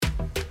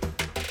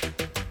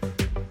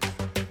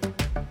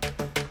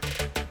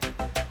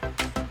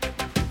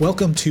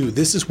Welcome to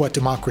This is What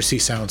Democracy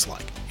Sounds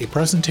Like, a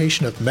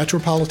presentation of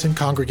Metropolitan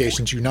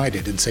Congregations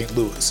United in St.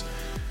 Louis.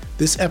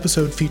 This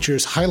episode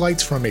features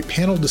highlights from a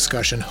panel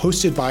discussion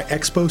hosted by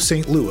Expo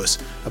St. Louis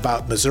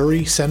about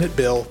Missouri Senate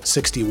Bill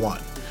 61,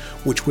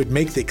 which would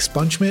make the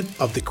expungement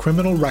of the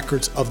criminal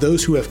records of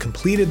those who have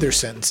completed their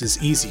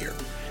sentences easier.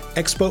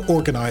 Expo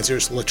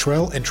organizers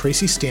Latrell and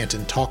Tracy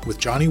Stanton talk with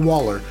Johnny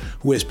Waller,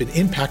 who has been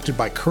impacted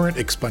by current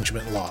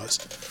expungement laws,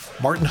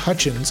 Martin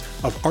Hutchins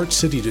of Arch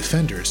City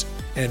Defenders,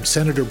 and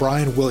Senator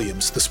Brian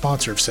Williams, the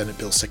sponsor of Senate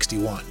Bill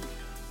 61.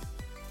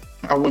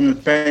 I want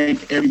to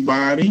thank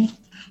everybody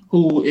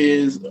who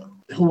has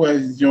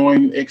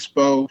joined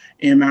Expo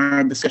in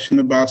our discussion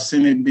about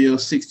Senate Bill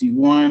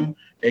 61,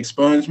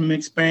 expungement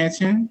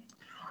expansion.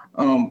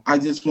 I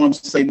just want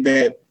to say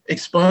that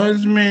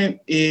expungement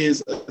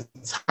is a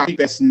topic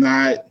that's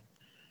not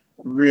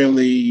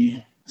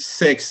really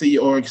sexy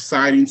or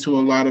exciting to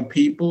a lot of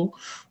people,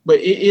 but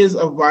it is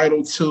a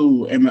vital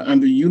tool and an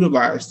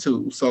underutilized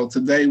tool. So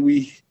today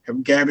we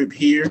have gathered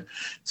here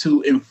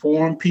to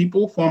inform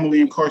people,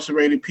 formerly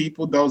incarcerated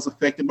people, those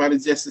affected by the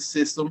justice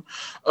system,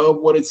 of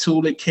what a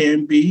tool it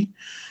can be.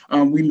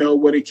 We know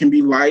what it can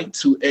be like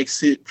to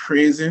exit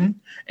prison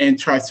and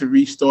try to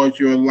restart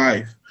your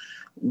life.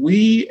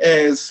 We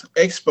as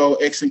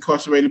Expo,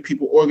 Ex-Incarcerated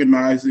People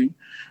Organizing,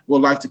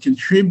 would like to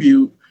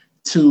contribute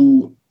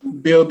to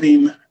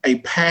building a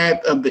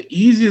path of the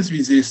easiest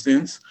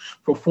resistance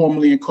for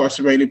formerly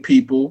incarcerated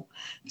people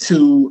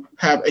to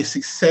have a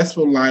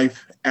successful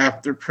life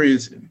after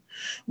prison.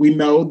 We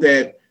know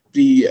that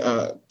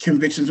the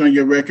convictions on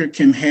your record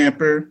can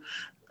hamper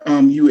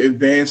you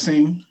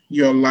advancing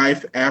your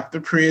life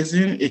after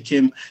prison. It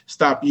can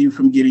stop you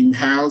from getting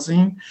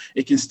housing.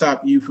 It can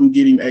stop you from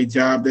getting a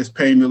job that's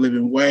paying the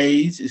living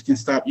wage. It can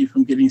stop you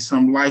from getting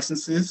some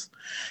licenses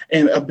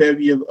and a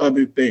bevy of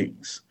other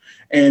things.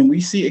 And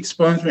we see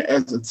expungement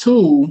as a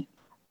tool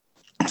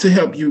to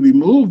help you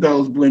remove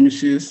those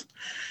blemishes.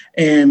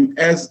 And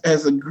as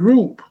a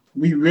group,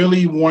 we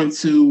really want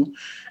to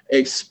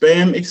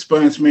expand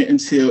expungement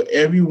until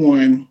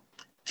everyone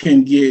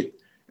can get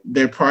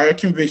their prior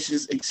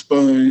convictions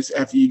expunged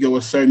after you go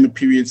a certain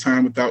period of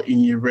time without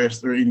any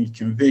arrest or any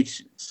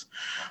convictions.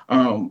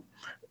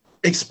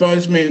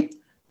 Expungement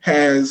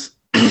has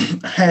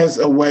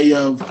a way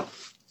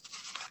of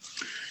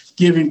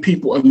giving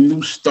people a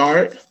new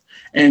start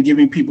and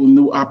giving people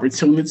new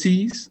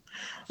opportunities.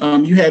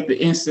 You had the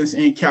instance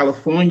in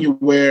California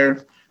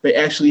where they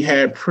actually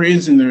had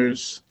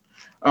prisoners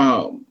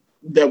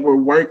that were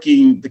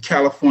working the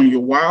California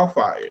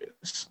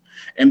wildfires.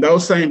 And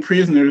those same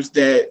prisoners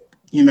that,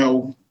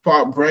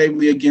 fought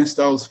bravely against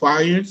those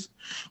fires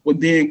would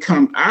then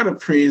come out of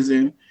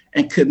prison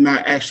and could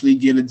not actually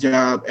get a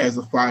job as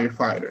a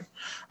firefighter.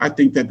 I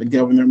think that the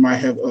governor might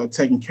have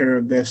taken care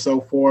of that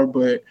so far,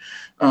 but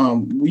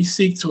we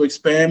seek to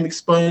expand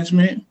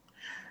expungement.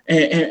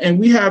 And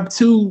we have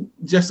two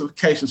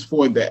justifications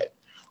for that.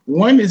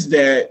 One is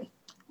that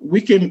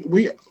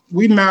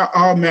we now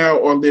are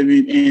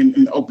living in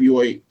an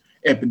opioid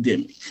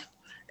epidemic.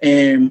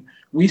 And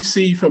we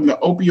see from the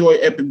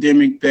opioid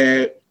epidemic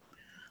that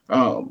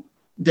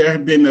there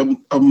have been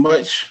a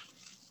much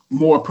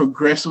more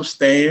progressive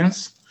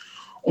stance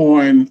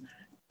on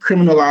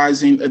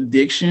criminalizing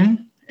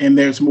addiction, and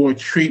there's more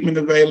treatment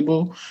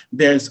available.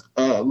 There's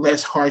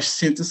less harsh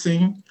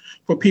sentencing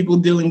for people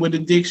dealing with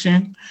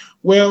addiction.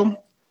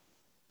 Well,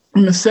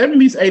 in the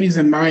 70s, 80s,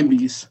 and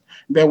 90s,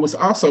 there was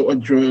also a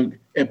drug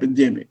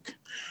epidemic.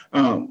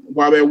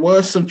 While there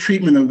was some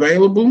treatment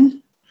available,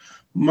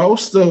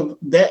 most of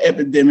that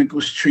epidemic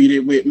was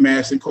treated with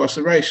mass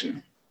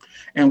incarceration.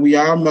 And we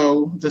all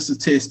know the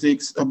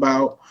statistics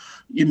about,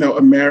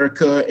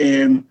 America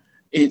and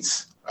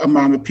its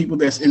amount of people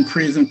that's in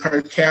prison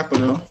per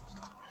capita.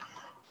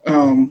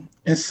 And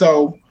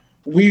so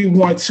we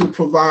want to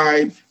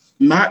provide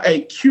not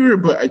a cure,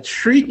 but a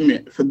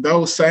treatment for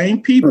those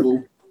same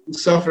people who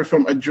suffer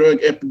from a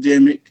drug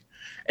epidemic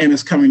and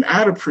is coming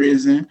out of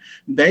prison.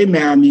 They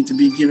now need to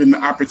be given the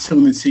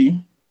opportunity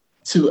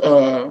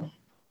to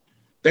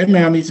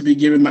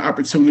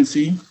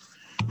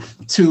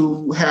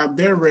have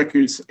their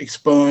records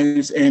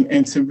expunged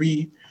and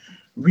to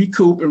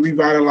recoup and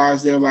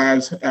revitalize their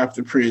lives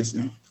after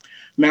prison.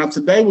 Now,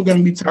 today we're going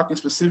to be talking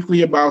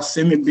specifically about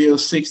Senate Bill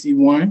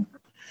 61,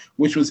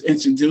 which was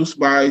introduced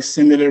by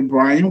Senator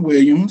Brian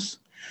Williams,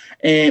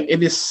 and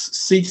it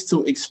seeks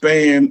to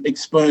expand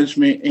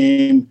expungement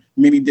in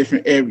many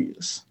different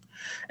areas.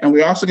 And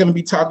we're also going to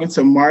be talking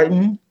to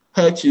Martin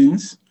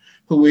Hutchins,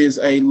 who is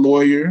a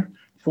lawyer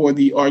for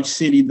the Arch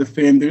City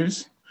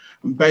Defenders,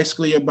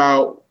 basically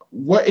about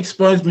what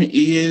expungement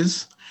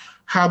is,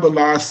 how the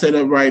law is set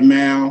up right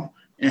now,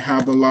 and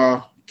how the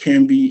law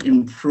can be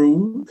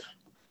improved.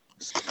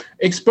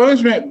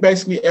 Expungement,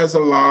 basically as a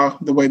law,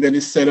 the way that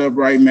it's set up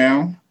right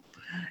now,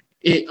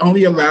 it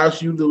only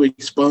allows you to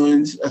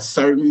expunge a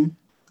certain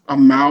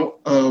amount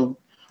of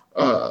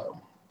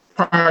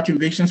prior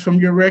convictions from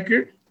your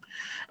record.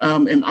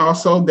 And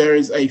also there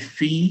is a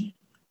fee,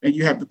 and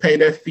you have to pay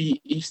that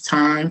fee each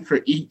time for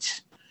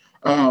each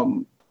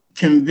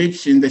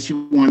conviction that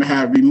you want to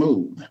have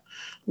removed?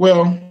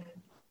 Well,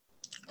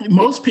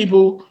 most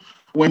people,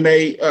 when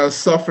they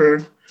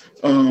suffer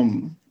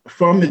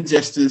from the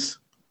justice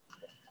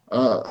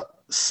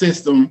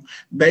system,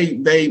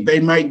 they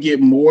might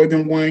get more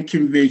than one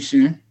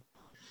conviction.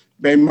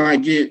 They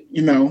might get,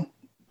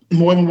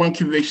 more than one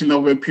conviction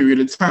over a period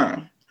of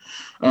time.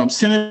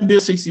 Senate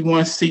Bill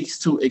 61 seeks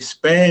to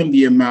expand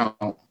the amount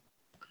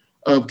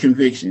of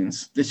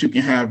convictions that you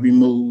can have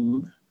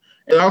removed.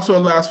 It also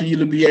allows for you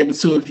to be able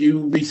to, if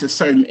you reach a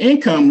certain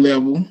income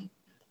level,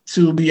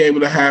 to be able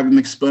to have an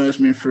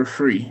expungement for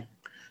free.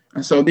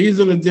 And so these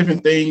are the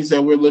different things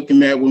that we're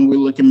looking at when we're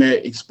looking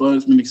at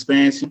expungement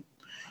expansion.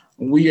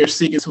 We are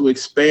seeking to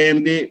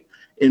expand it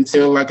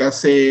until, like I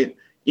said,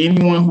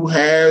 anyone who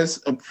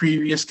has a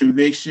previous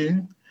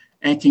conviction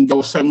and can go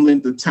a certain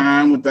length of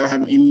time without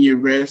having any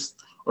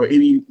arrest or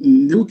any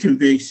new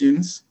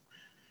convictions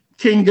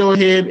can go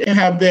ahead and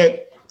have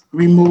that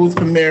removed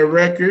from their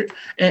record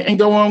and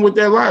go on with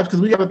their lives.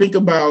 Because we got to think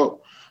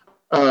about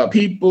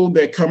people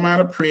that come out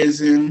of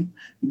prison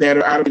that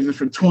are out of prison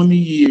for 20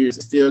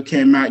 years still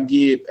cannot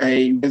get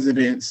a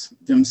residence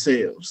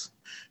themselves.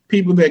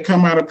 People that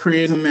come out of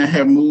prison that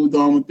have moved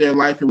on with their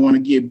life and want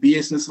to get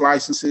business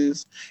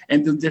licenses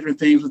and do different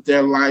things with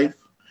their life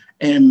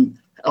and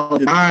are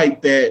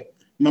denied that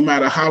no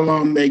matter how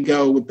long they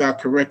go without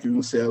correcting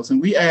themselves.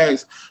 And we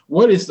ask,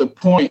 what is the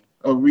point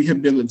of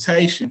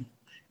rehabilitation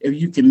if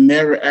you can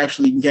never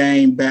actually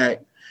gain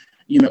back,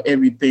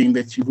 everything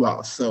that you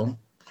lost? So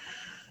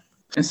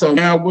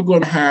now we're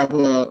going to have,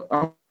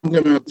 I'm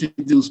going to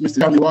introduce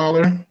Mr. Johnny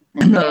Waller,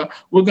 and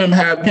we're going to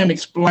have him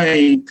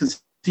explain,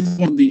 because he's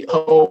doing the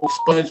whole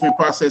expungement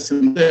process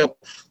himself.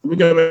 We're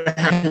going to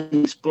have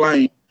him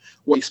explain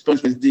what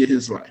expungement did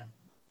his life.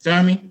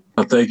 Johnny?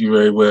 Thank you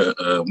very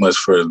much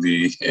for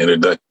the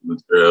introduction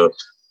material.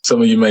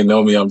 Some of you may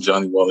know me. I'm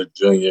Johnny Waller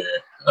Jr.,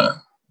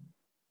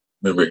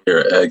 member here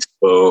at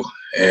Expo.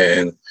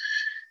 And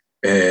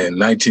in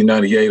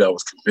 1998, I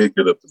was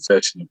convicted of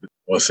possession of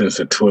one sentence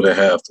of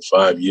 2.5 to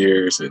 5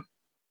 years and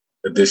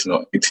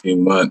additional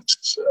 18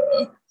 months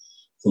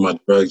for my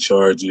drug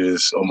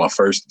charges on my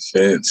first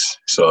offense.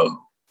 So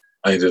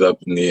I ended up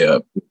in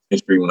the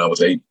penitentiary when I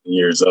was 18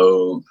 years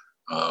old.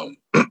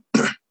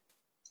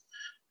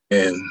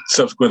 And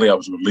subsequently, I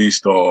was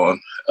released on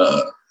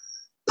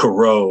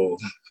parole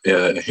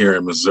here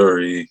in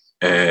Missouri.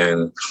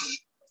 And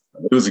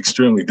it was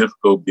extremely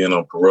difficult being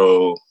on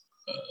parole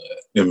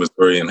in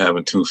Missouri and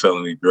having 2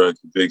 felony drug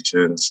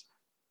convictions.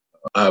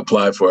 I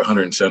applied for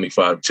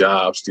 175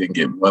 jobs, didn't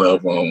get one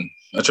of them.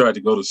 I tried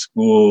to go to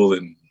school,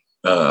 and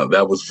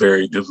that was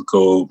very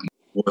difficult.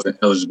 Wasn't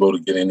eligible to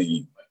get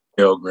any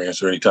Pell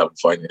Grants or any type of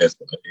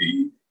financial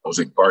aid. I was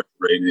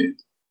incarcerated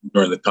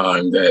during the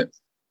time that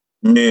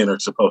men are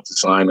supposed to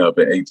sign up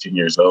at 18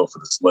 years old for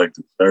the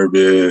Selective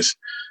Service.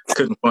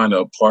 Couldn't find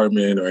an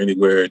apartment or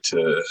anywhere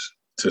to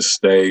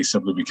stay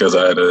simply because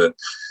I had a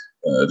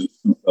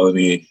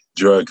felony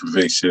drug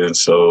conviction.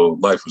 So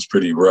life was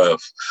pretty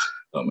rough.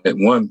 At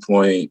one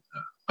point,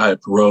 I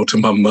had paroled to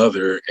my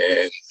mother,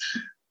 and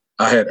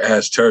I had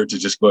asked her to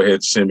just go ahead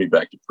and send me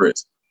back to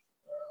prison.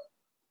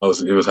 I was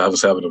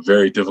having a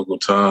very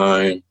difficult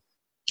time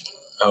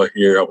out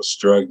here. I was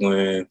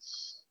struggling.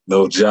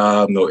 No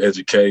job, no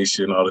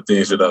education, all the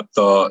things that I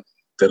thought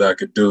that I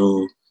could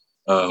do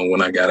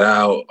when I got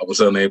out, I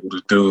was unable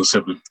to do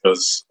simply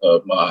because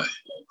of my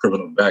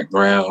criminal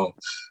background.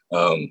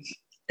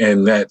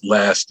 And that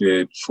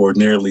lasted for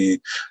nearly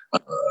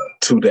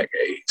 2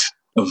 decades.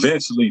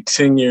 Eventually,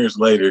 10 years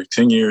later,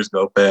 10 years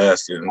go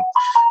past and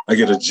I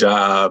get a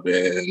job,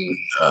 and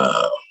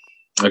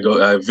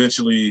I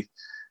eventually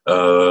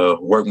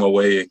work my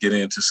way and get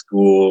into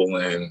school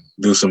and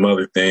do some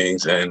other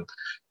things. And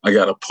I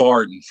got a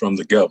pardon from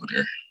the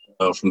governor.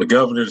 From the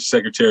governor, the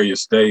Secretary of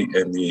State,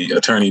 and the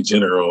Attorney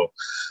General.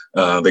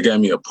 They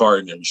gave me a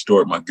pardon and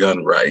restored my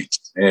gun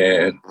rights.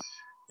 And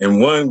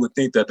one would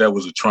think that that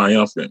was a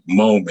triumphant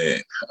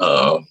moment,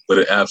 but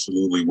it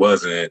absolutely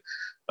wasn't.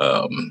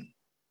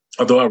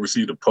 Although I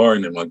received a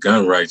pardon and my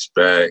gun rights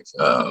back,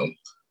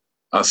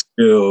 I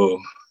still,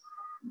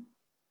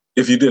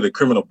 if you did a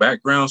criminal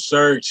background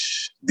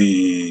search,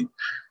 the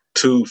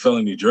 2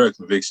 felony drug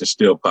convictions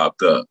still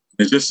popped up.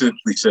 It just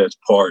simply says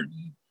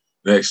pardon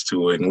next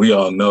to it. And we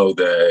all know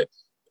that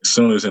as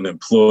soon as an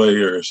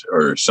employer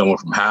or someone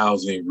from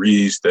housing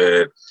reads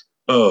that,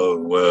 oh,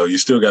 well, you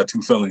still got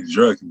 2 felony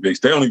drug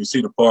convictions, they don't even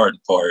see the pardon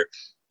part.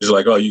 It's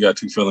like, oh, you got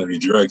 2 felony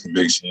drug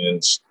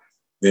convictions.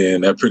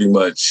 Then that pretty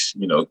much,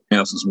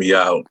 cancels me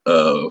out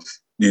of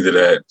either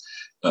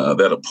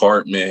that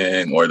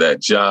apartment or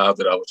that job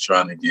that I was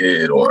trying to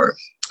get, or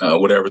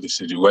whatever the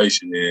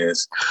situation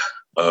is.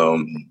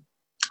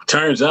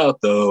 Turns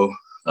out, though,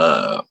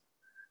 a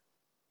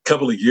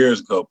couple of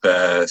years ago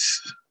past,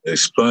 the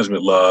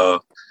expungement law,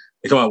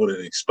 they come out with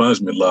an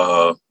expungement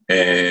law,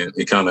 and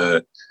it kind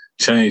of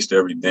changed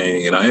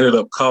everything. And I ended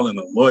up calling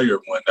a lawyer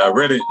one day. I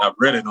read it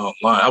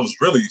online. I was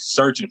really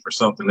searching for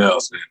something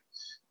else, and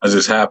I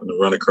just happened to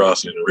run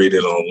across it and read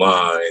it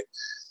online.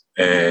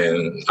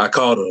 And I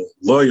called a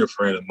lawyer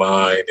friend of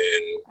mine,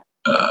 and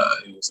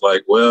He was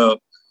like, well,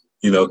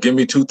 give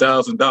me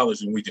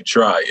 $2,000 and we can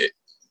try it.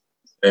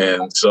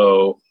 And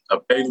so I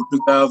paid him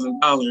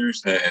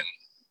 $2,000 and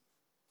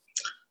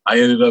I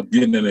ended up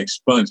getting an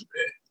expungement.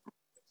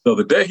 So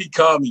the day he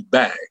called me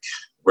back,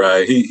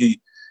 right, he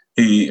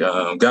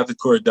got the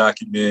court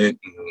document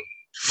and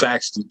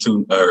faxed it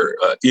to or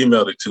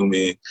emailed it to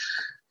me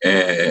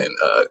and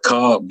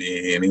called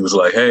me, and he was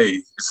like,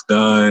 hey, it's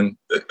done.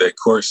 That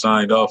court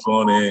signed off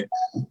on it.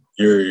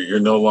 You're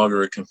no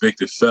longer a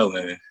convicted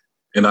felon.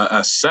 And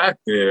I sat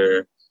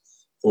there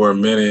for a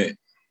minute,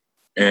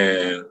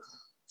 and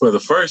for the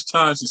first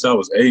time since I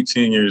was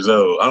 18 years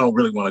old, I don't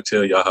really want to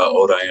tell y'all how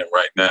old I am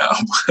right now,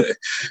 but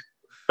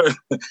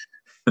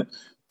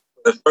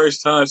the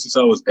first time since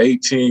I was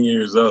 18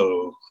 years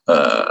old,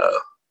 I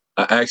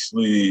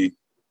actually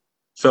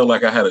felt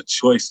like I had a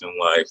choice in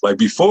life. Like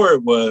before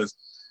it was,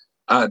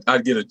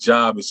 I'd get a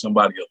job if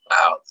somebody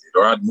allowed it,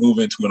 or I'd move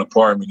into an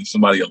apartment if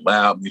somebody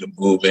allowed me to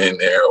move in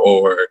there,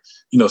 or,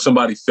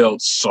 somebody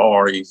felt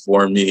sorry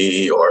for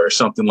me or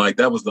something like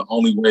that. Was the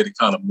only way to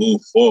kind of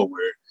move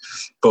forward.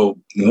 But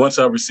once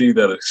I received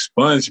that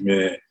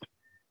expungement,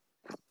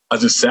 I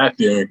just sat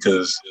there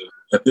because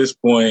at this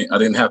point, I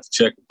didn't have to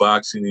check the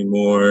box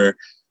anymore.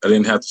 I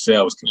didn't have to say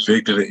I was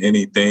convicted of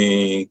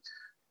anything.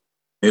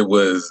 It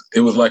was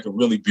like a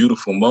really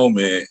beautiful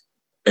moment.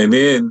 And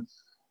then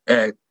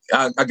I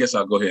guess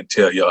I'll go ahead and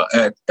tell y'all,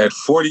 at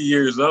 40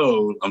 years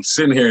old, I'm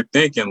sitting here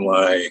thinking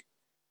like,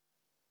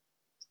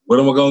 what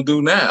am I going to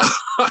do now?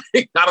 I've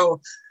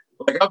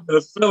been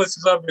a felon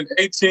since I've been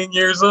 18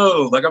 years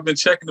old. Like I've been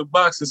checking the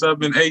box since I've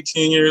been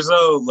 18 years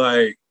old.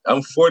 Like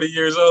I'm 40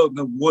 years old.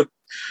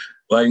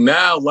 Like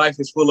now life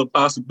is full of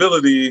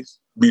possibilities.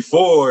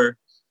 Before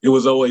it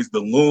was always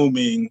the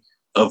looming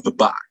of the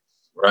box,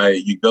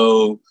 right? You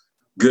go,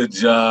 good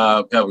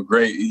job, have a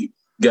great, you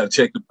got to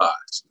check the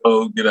box.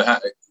 Go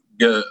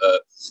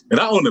and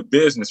I owned a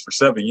business for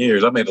 7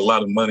 years. I made a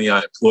lot of money.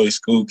 I employed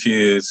school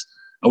kids.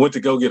 I went to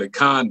go get a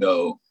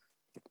condo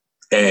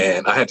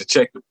and I had to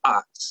check the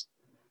box.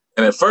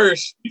 And at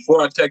first,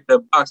 before I checked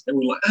that box, they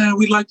were like,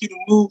 we'd like you to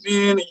move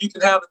in and you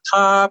can have the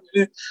top.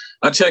 And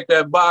I checked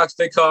that box.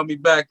 They called me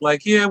back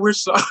like, yeah, we're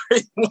sorry.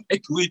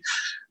 Like we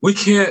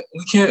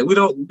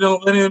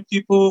don't let in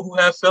people who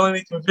have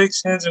felony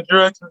convictions and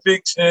drug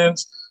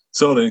convictions.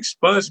 So the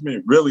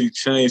expungement really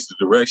changed the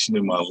direction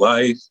in my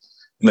life.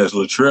 And as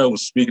Latrell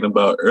was speaking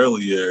about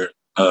earlier,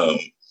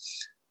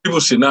 people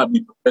should not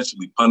be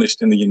perpetually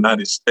punished in the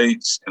United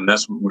States, and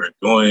that's what we're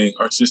doing.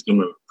 Our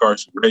system of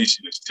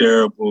incarceration is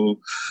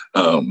terrible.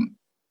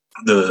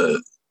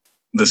 The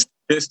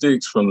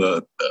statistics from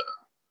the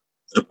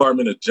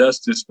Department of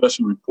Justice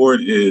special report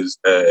is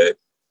that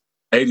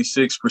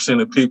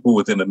 86% of people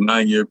within a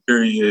 9-year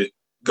period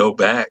go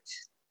back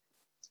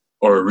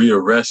or are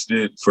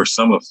rearrested for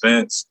some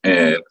offense.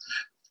 And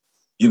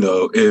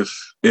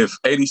if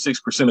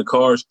 86% of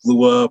cars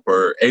blew up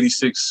or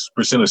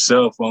 86% of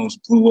cell phones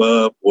blew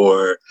up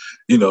or,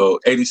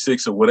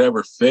 86 or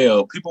whatever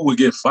failed, people would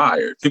get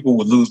fired. People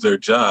would lose their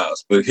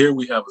jobs. But here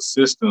we have a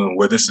system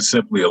where this is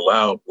simply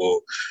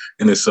allowable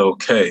and it's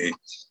okay.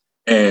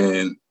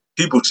 And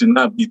people should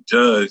not be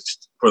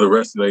judged for the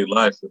rest of their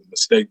life for the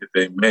mistake that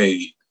they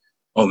made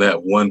on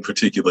that one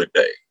particular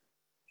day,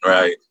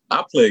 right?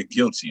 I pled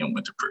guilty and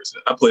went to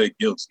prison. I pled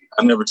guilty.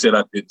 I never said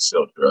I didn't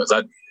sell drugs.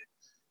 I did.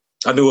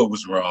 I knew it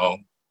was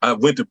wrong. I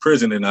went to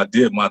prison and I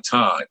did my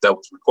time that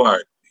was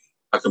required of me.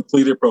 I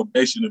completed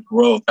probation and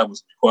parole that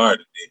was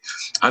required of me.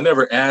 I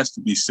never asked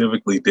to be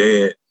civically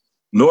dead,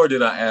 nor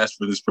did I ask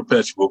for this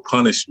perpetual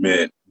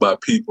punishment by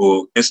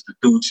people,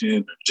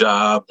 institutions, or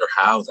jobs, or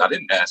house. I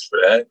didn't ask for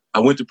that. I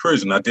went to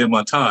prison. I did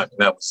my time, and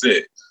that was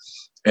it.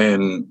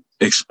 And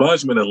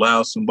expungement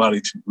allows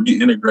somebody to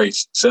reintegrate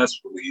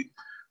successfully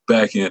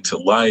back into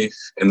life,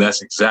 and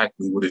that's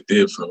exactly what it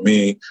did for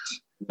me.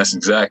 That's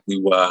exactly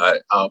why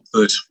I'll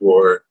push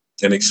for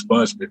an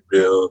expungement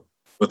bill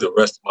with the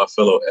rest of my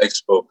fellow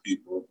Expo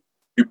people.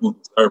 People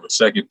deserve a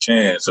second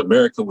chance.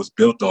 America was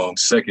built on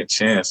second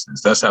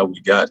chances. That's how we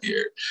got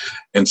here.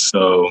 And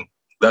so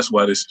that's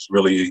why this is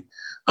really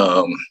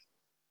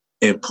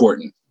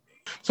important.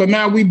 So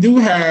now we do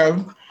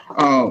have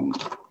a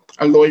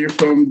lawyer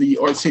from the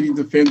Art City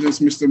Defenders,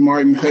 Mr.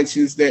 Martin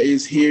Hutchins, that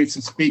is here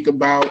to speak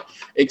about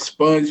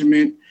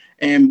expungement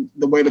and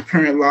the way the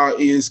current law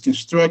is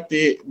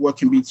constructed, what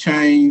can be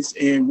changed,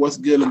 and what's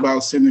good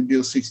about Senate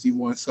Bill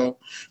 61. So,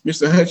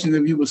 Mr. Hutchins,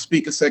 if you would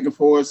speak a second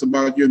for us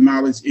about your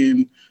knowledge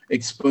in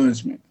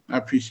expungement, I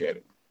appreciate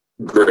it.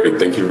 Great.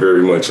 Thank you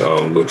very much,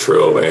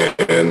 Latrell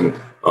and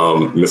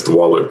Mr.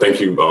 Waller. Thank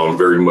you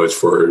very much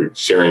for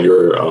sharing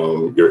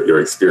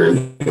your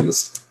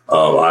experience.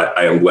 I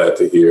am glad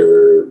to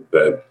hear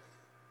that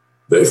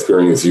the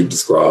experience you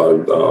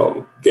described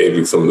gave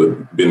you some of the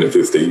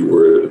benefits that you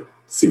were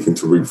seeking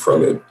to reap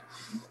from it.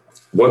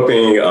 One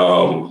thing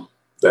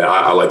that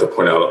I like to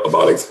point out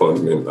about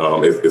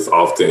expungement is it's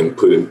often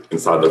put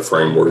inside the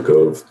framework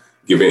of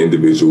giving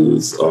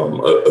individuals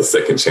a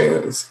second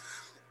chance.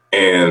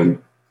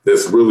 And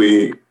it's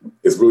really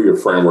a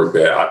framework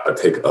that I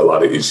take a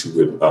lot of issue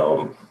with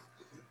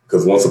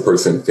Because once a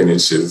person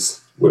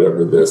finishes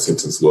whatever their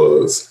sentence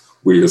was,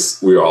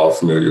 we're all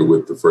familiar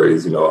with the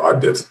phrase,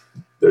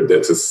 their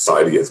debt to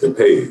society has been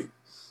paid.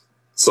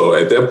 So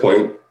at that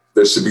point,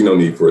 there should be no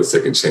need for a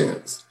second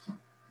chance.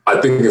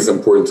 I think it's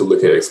important to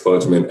look at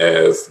expungement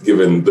as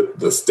giving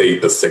the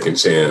state a second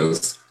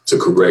chance to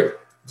correct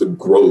the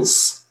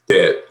gross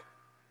debt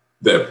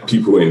that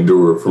people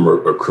endure from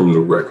a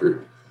criminal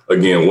record.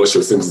 Again, once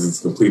your sentence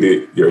is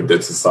completed, your debt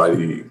to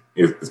society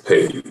is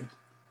paid.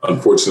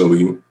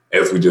 Unfortunately,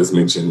 as we just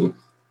mentioned,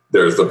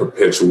 there's a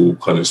perpetual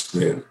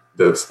punishment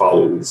that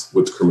follows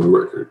with the criminal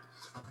record.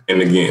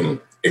 And again,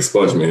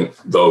 expungement,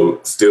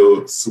 though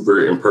still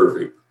super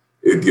imperfect,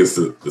 it gives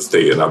the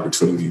state an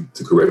opportunity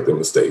to correct their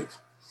mistake.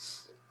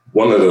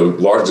 One of the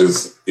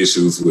largest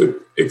issues with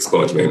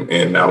expungement,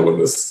 and now I'm going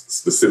to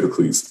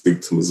specifically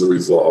speak to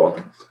Missouri's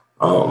law,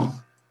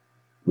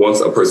 once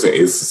a person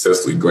is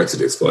successfully granted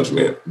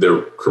expungement,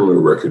 their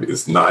criminal record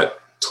is not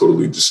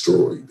totally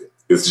destroyed.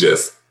 It's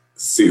just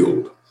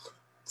sealed.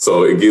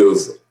 So it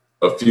gives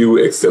a few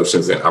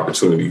exceptions and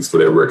opportunities for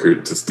that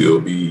record to still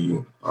be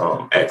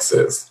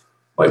accessed,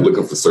 like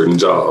looking for certain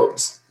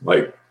jobs.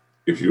 Like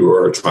if you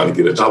are trying to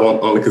get a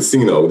job on a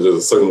casino, there's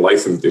a certain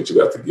license that you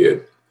have to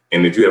get.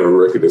 And if you have a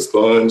record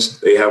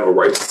expunged, they have a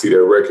right to see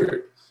their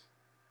record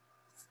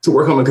to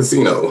work on a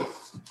casino.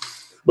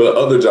 But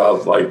other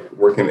jobs like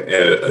working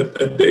at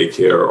a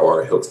daycare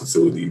or a health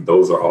facility,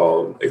 those are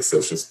all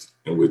exceptions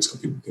in which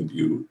people can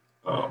view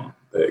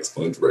the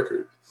expunged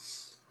record.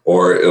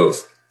 Or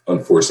if,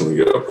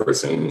 unfortunately, a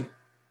person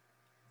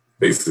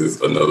faces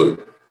another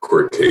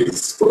court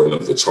case for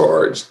another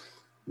charge,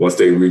 once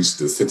they reach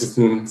the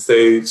sentencing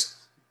stage,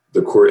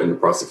 the court and the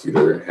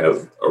prosecutor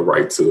have a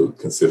right to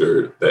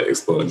consider that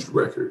expunged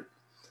record.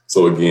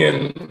 So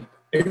again,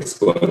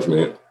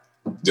 expungement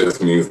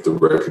just means the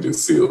record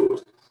is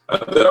sealed.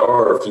 There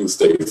are a few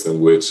states in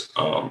which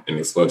an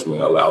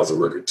expungement allows a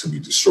record to be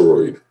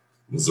destroyed.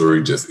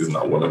 Missouri just is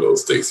not one of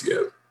those states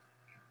yet.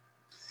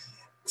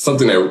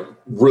 Something that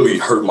really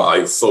hurt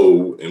my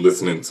soul in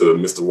listening to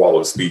Mr.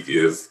 Waller speak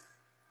is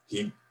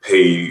he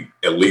paid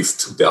at least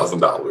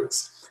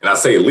 $2,000. And I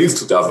say at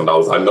least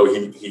 $2,000. I know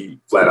he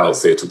flat out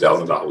said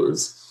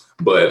 $2,000,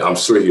 but I'm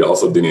sure he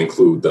also didn't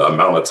include the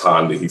amount of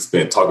time that he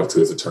spent talking to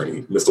his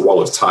attorney. Mr.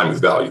 Waller's time is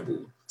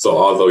valuable. So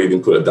although he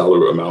didn't put a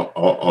dollar amount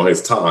on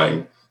his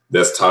time,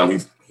 that's time he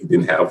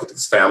didn't have with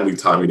his family,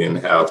 time he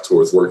didn't have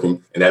towards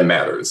working, and that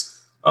matters.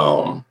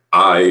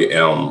 I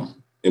am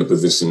in a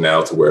position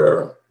now to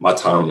where my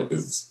time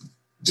is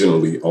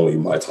generally only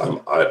my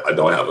time. I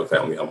don't have a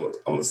family. I'm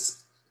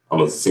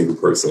a single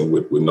person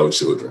with no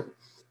children.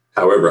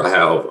 However, I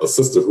have a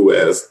sister who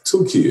has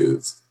 2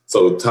 kids.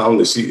 So time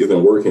that she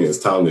isn't working is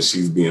time that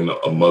she's being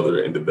a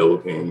mother and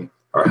developing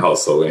her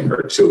household and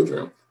her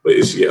children. But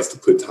if she has to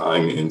put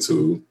time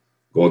into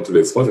going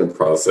through the expungement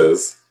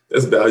process,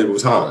 that's valuable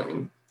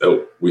time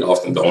that we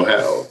often don't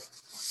have.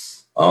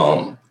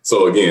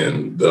 So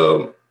again,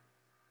 the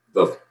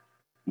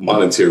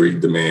monetary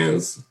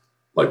demands,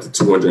 like the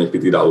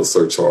 $250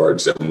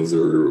 surcharge that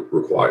Missouri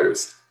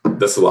requires,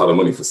 that's a lot of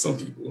money for some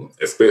people,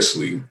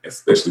 especially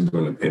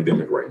during the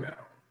pandemic right now.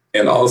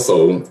 And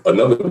also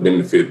another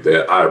benefit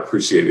that I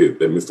appreciated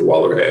that Mr.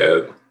 Waller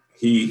had,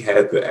 he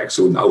had the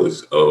actual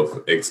knowledge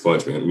of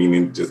expungement,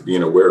 meaning just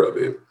being aware of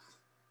it.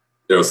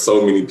 There are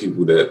so many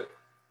people that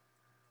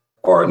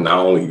are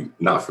not only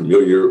not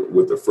familiar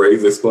with the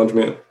phrase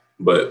expungement,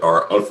 but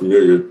are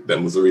unfamiliar that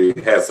Missouri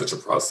has such a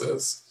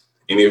process.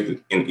 And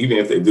even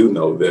if they do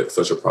know that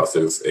such a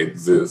process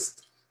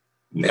exists,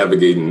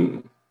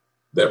 navigating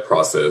that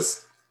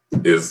process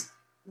is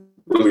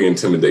really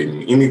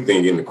intimidating.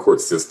 Anything in the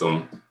court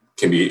system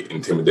can be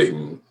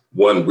intimidating.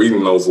 One,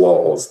 reading those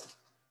laws,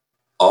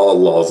 all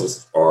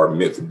laws are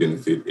meant to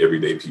benefit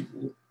everyday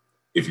people.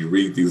 If you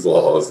read these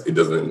laws, it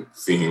doesn't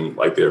seem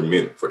like they're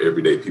meant for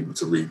everyday people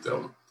to read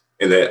them.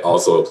 And that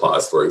also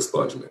applies for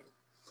expungement.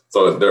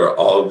 So there are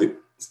all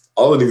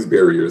of these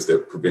barriers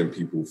that prevent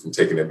people from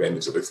taking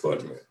advantage of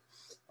expungement.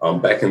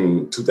 Back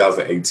in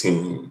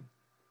 2018,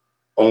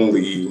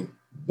 only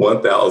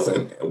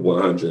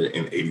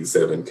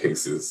 1,187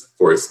 cases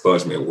for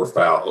expungement were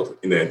filed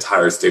in the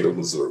entire state of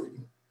Missouri,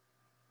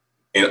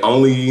 and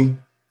only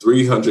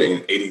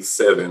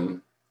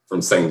 387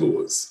 from St.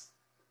 Louis.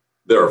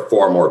 There are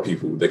far more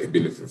people that could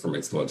benefit from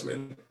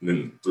expungement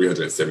than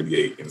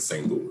 378 in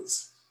St.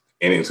 Louis.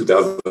 And in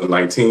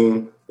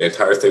 2019, the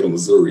entire state of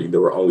Missouri,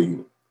 there were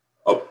only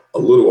a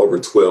little over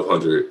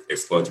 1,200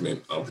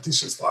 expungement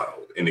petitions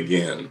filed. And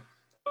again,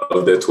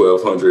 of that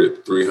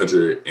 1,200,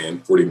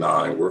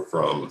 349 were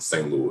from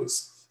St.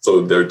 Louis.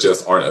 So there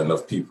just aren't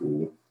enough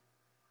people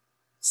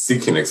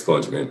seeking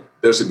expungement.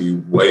 There should be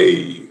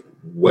way,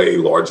 way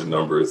larger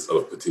numbers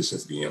of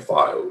petitions being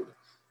filed.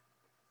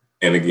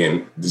 And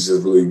again, this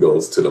just really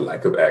goes to the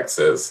lack of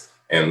access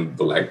and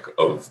the lack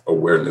of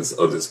awareness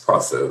of this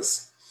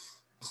process.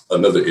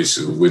 Another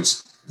issue,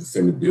 which the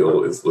Senate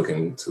bill is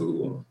looking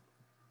to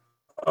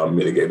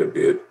mitigate a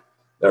bit,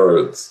 there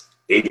are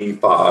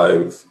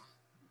 85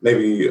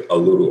 maybe a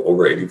little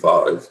over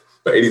 85,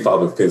 but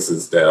 85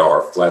 offenses that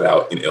are flat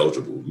out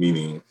ineligible,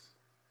 meaning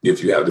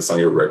if you have this on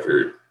your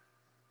record,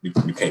 you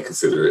can't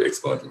consider it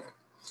expungement.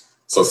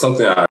 So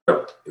something I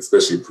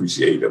especially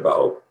appreciate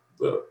about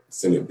the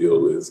Senate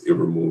bill is it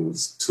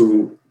removes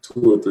two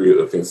or three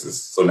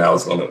offenses. So now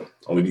it's going to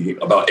only be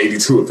about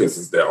 82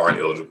 offenses that aren't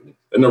eligible.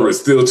 The number is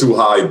still too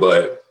high,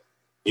 but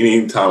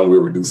anytime we're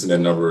reducing that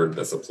number,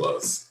 that's a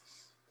plus.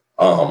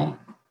 Now,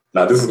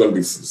 this is going to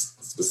be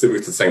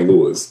specific to St.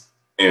 Louis,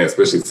 and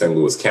especially St.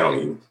 Louis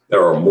County.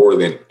 There are more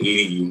than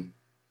 80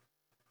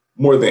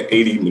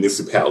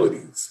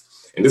 municipalities.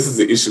 And this is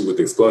the issue with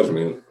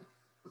expungement,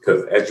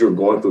 because as you're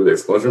going through the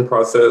expungement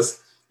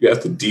process, you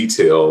have to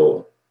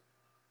detail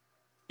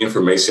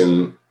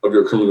information of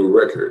your criminal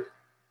record.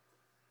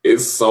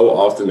 It's so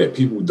often that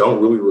people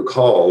don't really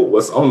recall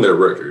what's on their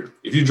record.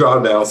 If you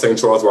drive down St.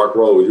 Charles Rock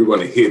Road, you're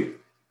going to hit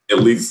at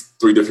least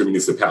 3 different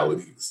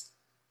municipalities.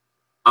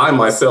 I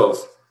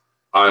myself,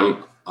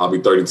 I'll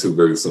be 32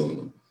 very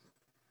soon.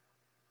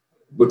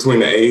 Between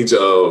the age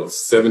of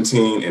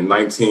 17 and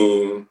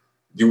 19,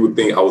 you would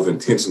think I was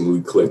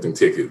intentionally collecting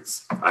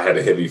tickets. I had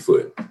a heavy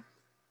foot.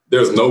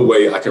 There's no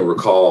way I can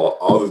recall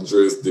all the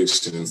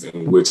jurisdictions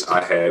in which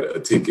I had a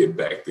ticket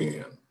back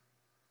then.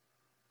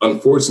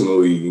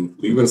 Unfortunately,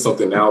 leaving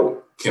something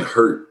out can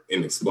hurt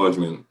an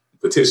expungement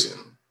petition.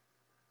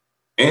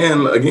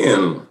 And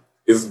again,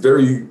 it's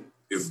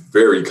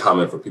very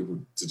common for people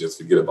to just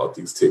forget about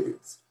these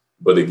tickets.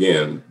 But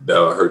again,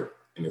 that'll hurt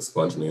an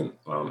expungement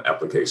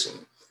application.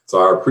 So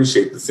I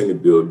appreciate the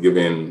Senate bill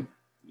giving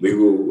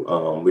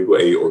legal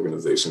aid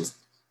organizations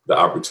the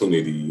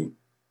opportunity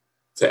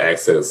to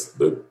access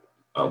the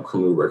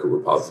criminal record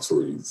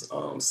repositories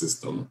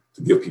system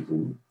to give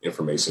people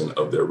information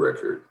of their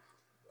record.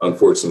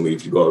 Unfortunately,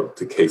 if you go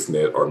to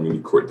CaseNet or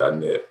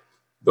MuniCourt.net,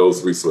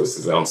 those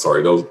resources, those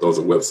are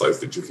websites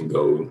that you can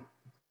go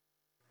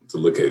to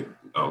look at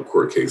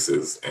court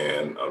cases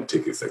and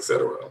tickets,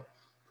 etc.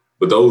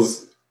 But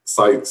those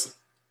sites,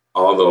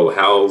 although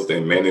housed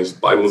and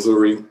managed by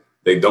Missouri,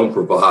 they don't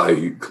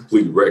provide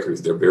complete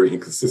records. They're very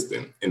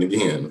inconsistent. And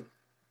again,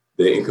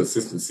 the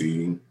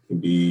inconsistency can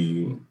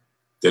be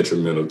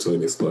detrimental to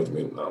an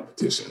expungement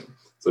petition.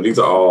 So these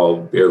are all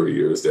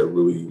barriers that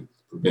really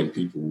prevent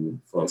people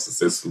from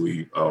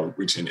successfully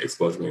reaching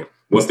expungement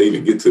once they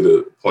even get to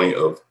the point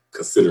of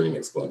considering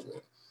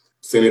expungement.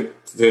 Senate,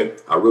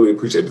 I really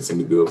appreciate the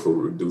Senate bill for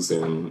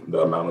reducing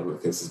the amount of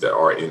offenses that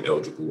are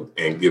ineligible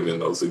and giving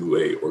those legal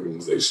aid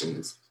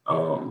organizations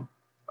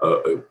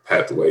a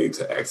pathway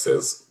to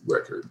access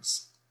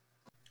records.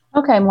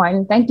 Okay,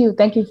 Martin, thank you.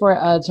 Thank you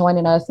for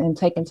joining us and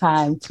taking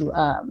time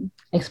to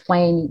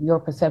explain your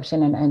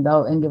perception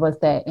and give us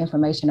that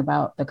information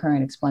about the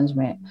current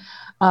expungement.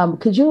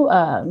 Could you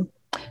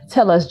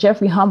tell us,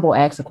 Jeffrey Humble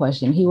asked a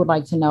question. He would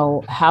like to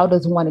know, how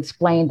does one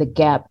explain the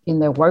gap in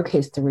their work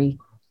history,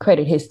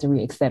 credit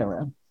history, et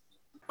cetera?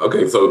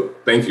 Okay, so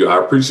thank you. I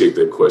appreciate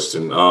that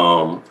question.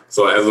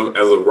 So as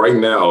of right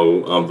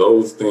now,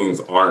 those things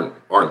aren't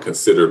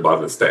considered by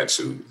the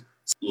statute.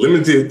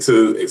 Limited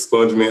to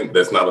expungement,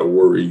 that's not a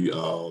worry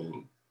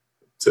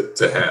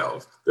to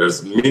have.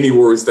 There's many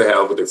worries to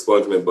have with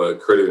expungement, but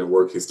credit and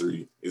work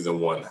history isn't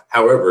one.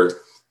 However,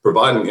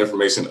 providing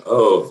information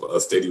of a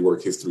steady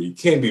work history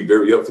can be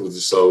very helpful to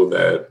show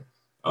that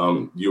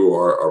you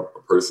are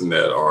a person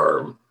that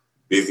are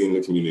busy in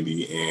the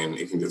community, and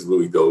it can just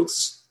really go to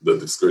the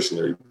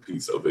discretionary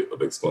piece of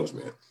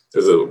expungement.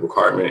 There's a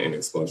requirement in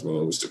expungement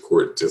in which the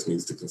court just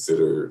needs to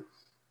consider,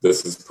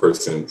 does this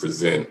person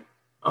present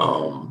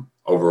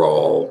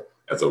overall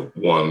as a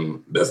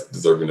one that's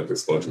deserving of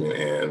expungement,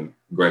 and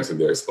granting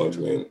their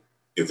expungement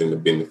is in the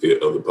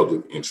benefit of the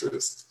public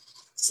interest.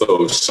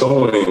 So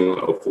showing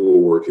a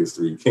full work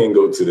history can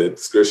go to that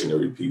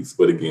discretionary piece,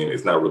 but again,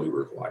 it's not really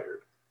required.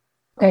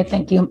 Okay,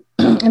 thank you.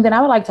 And then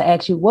I would like to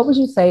ask you, what would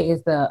you say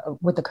is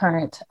with the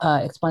current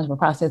expungement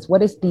process,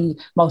 what is the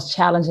most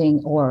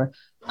challenging or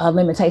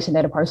limitation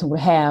that a person would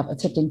have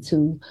attempting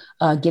to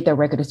get their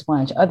record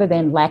expunged, other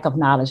than lack of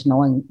knowledge,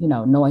 knowing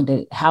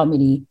that how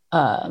many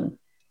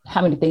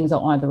things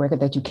are on the record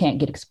that you can't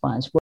get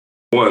expunged?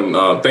 One,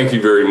 thank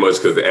you very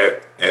much, because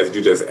as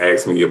you just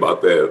asked me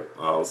about that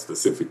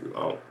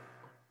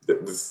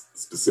this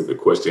specific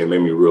question, it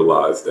made me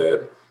realize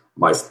that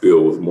my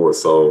spill was more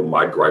so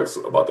my gripes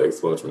about the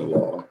expungement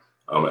law.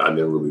 I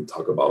didn't really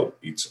talk about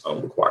each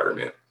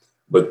requirement.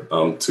 But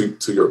to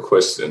your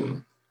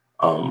question,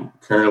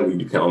 currently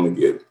you can only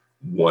get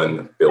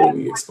one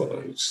felony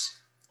expunged,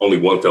 only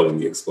one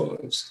felony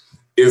expunged.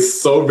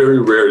 It's so very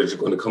rare that you're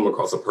going to come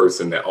across a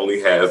person that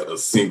only has a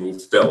single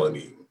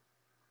felony.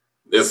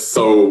 It's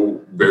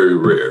so very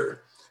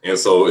rare. And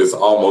so it's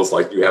almost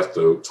like you have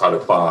to try to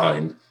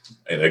find,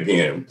 and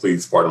again,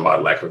 please pardon my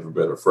lack of a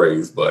better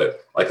phrase,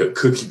 but like a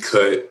cookie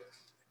cut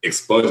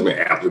expungement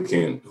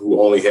applicant who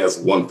only has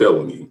one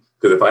felony.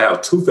 Because if I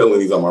have 2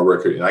 felonies on my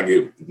record and I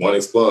get one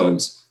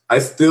expunged, I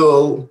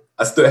still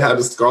have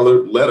the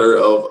scarlet letter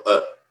of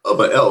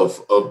an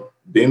elf of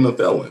being a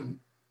felon.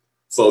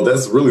 So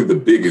that's really the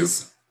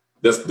biggest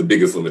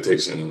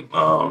limitation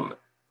and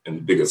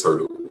the biggest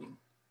hurdle.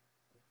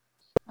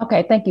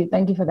 Okay, thank you.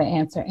 Thank you for the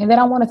answer. And then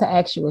I wanted to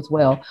ask you as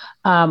well.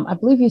 I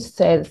believe you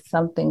said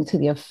something to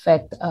the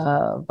effect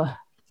of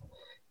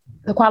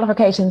the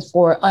qualifications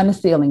for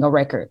unsealing a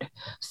record.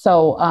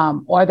 So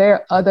are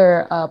there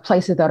other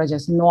places that are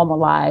just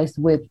normalized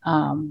with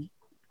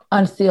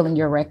unsealing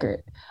your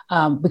record?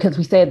 Because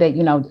we said that,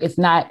 it's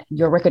not,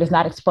 your record is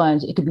not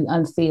expunged, it could be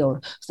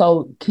unsealed.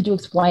 So could you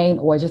explain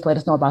or just let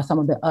us know about some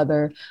of the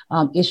other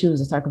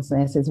issues or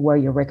circumstances where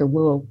your record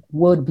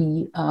would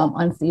be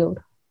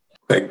unsealed?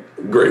 Okay,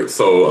 great.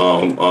 So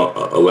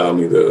allow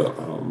me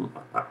to,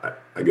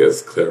 I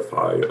guess,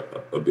 clarify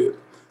a bit.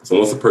 So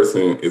once a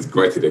person is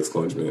granted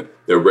expungement,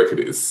 their record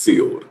is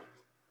sealed.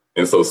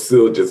 And so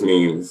sealed just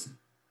means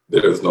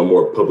there's no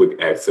more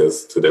public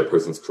access to that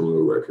person's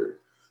criminal record.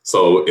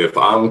 So if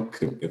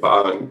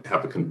I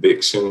have a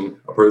conviction,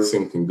 a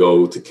person can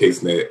go to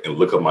CaseNet and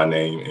look up my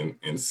name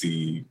and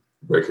see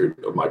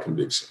record of my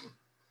conviction.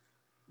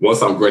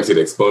 Once I'm granted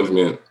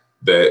expungement,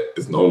 that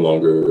is no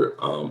longer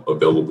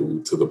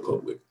available to the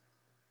public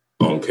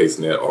on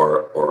CaseNet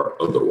or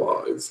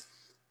otherwise.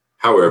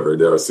 However,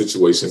 there are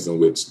situations in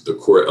which the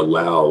court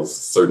allows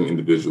certain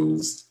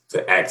individuals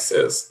to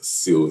access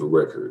sealed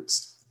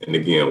records. And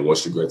again,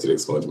 once you're granted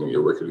expungement,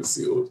 your record is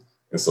sealed.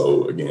 And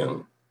so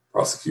again,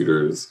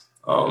 prosecutors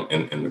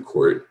and the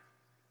court,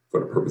 for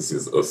the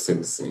purposes of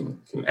sentencing,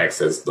 can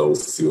access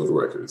those sealed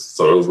records.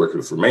 So those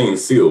records remain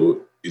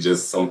sealed. It's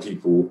just some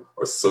people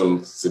or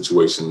some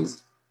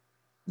situations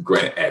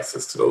grant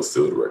access to those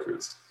sealed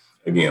records.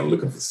 Again,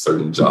 looking for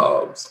certain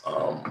jobs,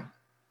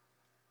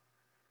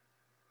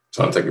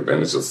 trying to take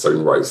advantage of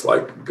certain rights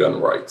like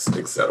gun rights,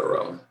 et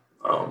cetera.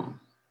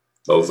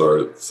 Those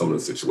are some of the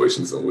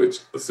situations in which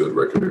a sealed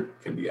record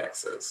can be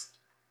accessed.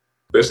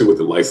 Especially with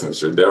the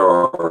licensure, there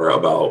are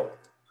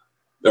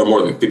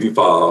more than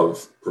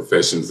 55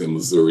 professions in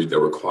Missouri that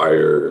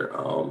require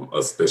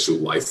a special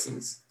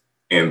license.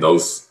 And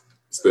those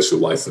special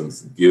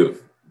licenses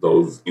give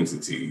those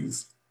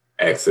entities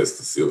access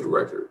to sealed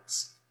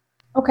records.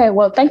 Okay,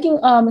 well, thank you,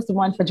 Mr.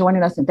 Warren, for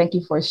joining us, and thank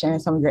you for sharing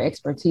some of your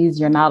expertise,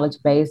 your knowledge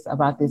base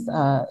about this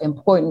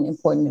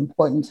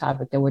important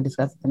topic that we're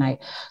discussing tonight.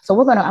 So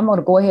I'm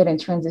gonna go ahead and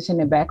transition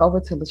it back over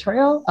to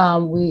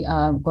Latrell. We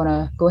are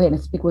gonna go ahead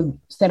and speak with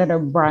Senator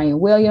Brian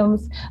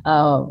Williams.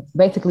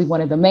 Basically, one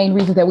of the main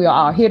reasons that we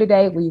are all here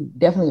today. We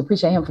definitely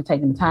appreciate him for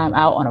taking the time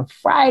out on a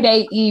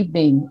Friday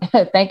evening.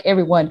 Thank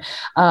everyone.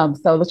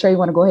 So Latrell, you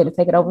want to go ahead and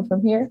take it over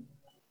from here?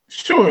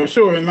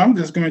 Sure. And I'm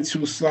just going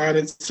to slide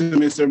it to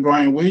Mr.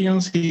 Brian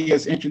Williams. He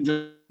has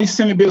introduced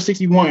Senate Bill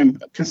 61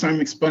 concerning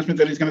expungement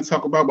that he's going to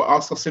talk about, but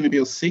also Senate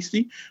Bill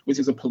 60, which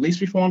is a police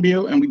reform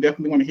bill. And we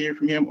definitely want to hear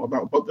from him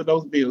about both of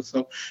those bills.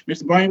 So,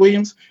 Mr. Brian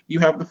Williams, you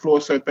have the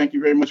floor, sir. Thank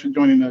you very much for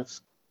joining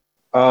us.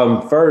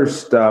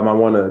 First, I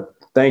want to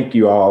thank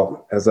you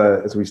all.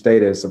 As we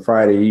stated, it's a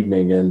Friday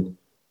evening, and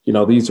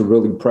these are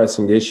really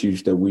pressing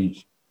issues that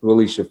we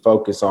really should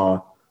focus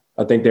on.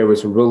 I think there were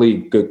some really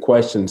good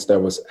questions that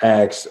was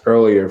asked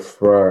earlier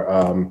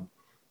for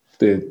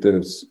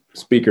the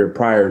speaker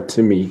prior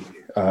to me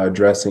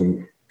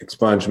addressing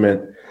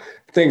expungement,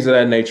 things of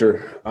that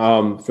nature.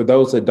 For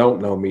those that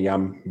don't know me,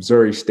 I'm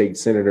Missouri State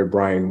Senator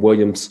Brian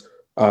Williams,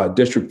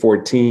 District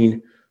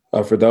 14.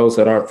 For those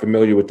that aren't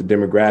familiar with the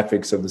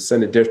demographics of the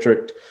Senate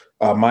district,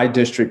 my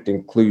district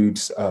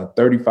includes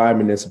 35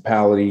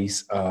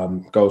 municipalities,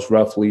 goes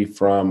roughly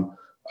from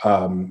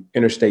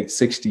Interstate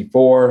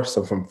 64,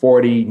 so from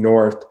 40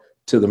 north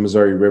to the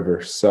Missouri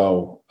River.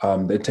 So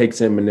it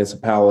takes in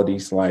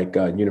municipalities like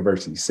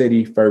University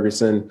City,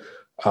 Ferguson,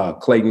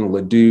 Clayton,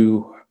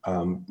 Ladue,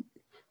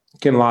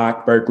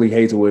 Kinloch, Berkeley,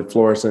 Hazelwood,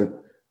 Florissant,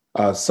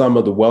 some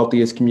of the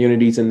wealthiest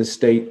communities in the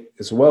state,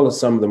 as well as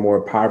some of the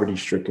more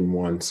poverty-stricken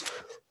ones.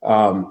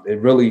 It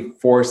really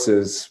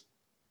forces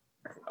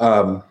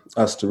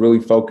us to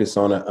really focus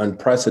on an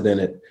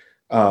unprecedented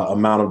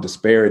amount of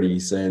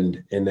disparities.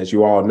 And as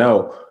you all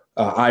know,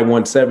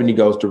 I-170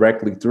 goes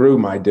directly through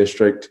my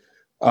district.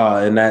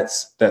 And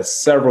that's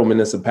several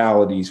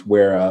municipalities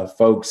where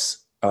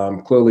folks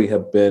clearly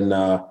have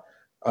been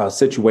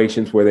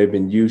situations where they've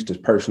been used as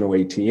personal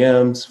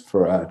ATMs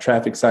for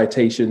traffic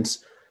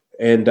citations.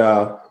 And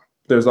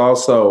there's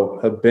also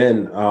have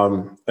been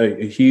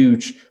a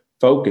huge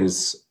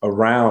focus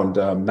around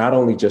not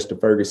only just the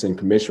Ferguson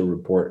Commission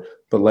report,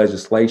 but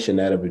legislation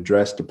that have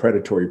addressed the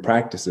predatory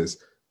practices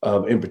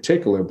of, in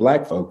particular,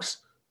 Black folks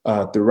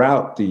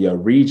throughout the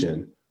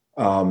region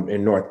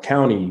in North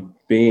County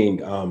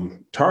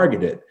being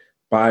targeted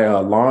by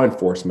law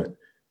enforcement.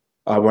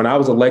 When I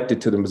was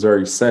elected to the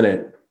Missouri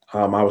Senate,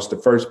 I was the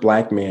first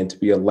Black man to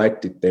be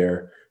elected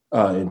there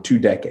in 2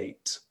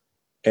 decades.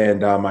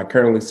 And I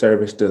currently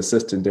serve as the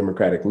Assistant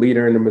Democratic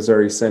Leader in the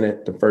Missouri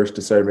Senate, the first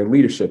to serve in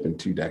leadership in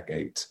 2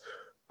 decades.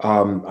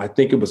 I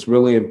think it was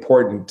really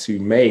important to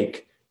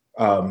make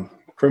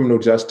criminal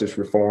justice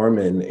reform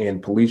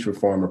and police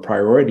reform a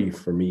priority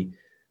for me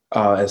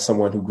as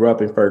someone who grew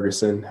up in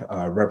Ferguson,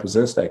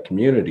 represents that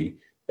community,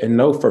 and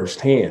know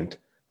firsthand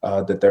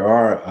that there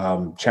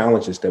are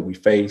challenges that we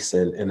face,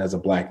 and as a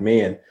Black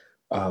man,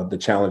 the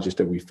challenges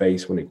that we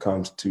face when it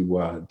comes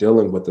to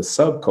dealing with the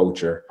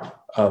subculture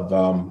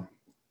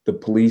the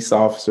police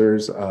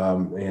officers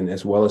and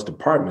as well as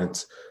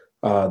departments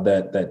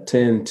that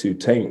tend to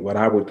taint what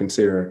I would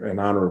consider an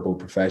honorable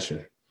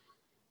profession.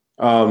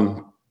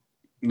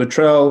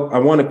 Latrell, I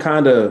want to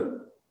kind of,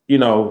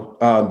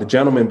 the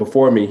gentleman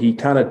before me, he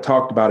kind of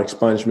talked about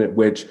expungement,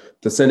 which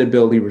the Senate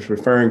bill he was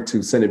referring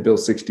to, Senate Bill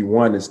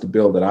 61, is the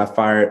bill that I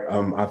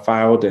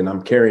filed and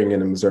I'm carrying in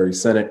the Missouri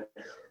Senate.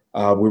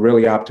 We're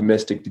really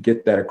optimistic to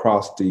get that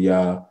across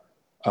the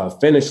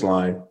finish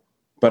line,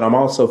 but I'm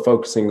also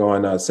focusing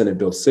on Senate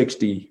Bill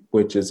 60,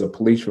 which is a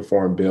police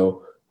reform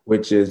bill,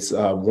 which is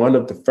one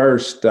of the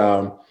first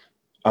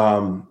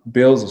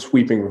bills of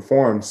sweeping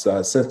reforms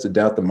since the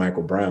death of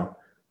Michael Brown.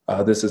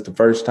 This is the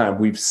first time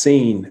we've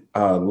seen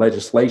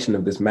legislation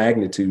of this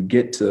magnitude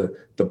get to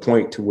the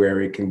point to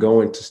where it can go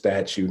into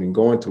statute and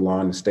go into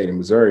law in the state of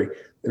Missouri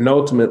and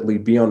ultimately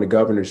be on the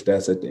governor's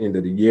desk at the end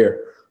of the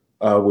year.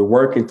 We're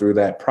working through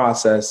that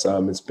process.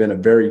 It's been a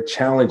very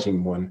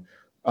challenging one.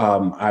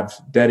 I've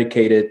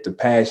dedicated the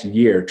past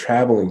year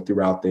traveling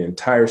throughout the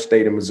entire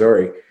state of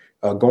Missouri,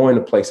 going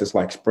to places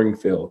like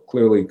Springfield,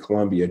 clearly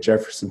Columbia,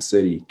 Jefferson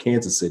City,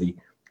 Kansas City,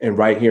 and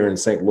right here in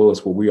St.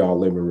 Louis, where we all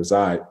live and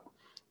reside.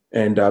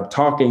 And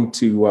talking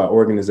to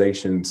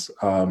organizations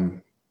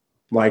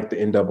like the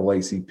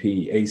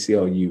NAACP,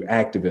 ACLU,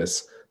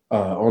 activists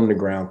on the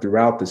ground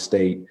throughout the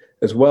state,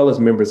 as well as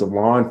members of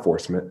law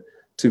enforcement,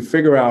 to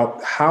figure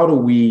out how do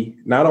we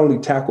not only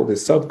tackle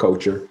this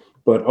subculture,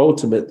 but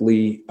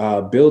ultimately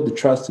build the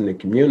trust in the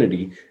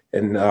community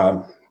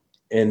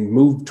and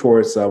move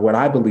towards what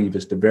I believe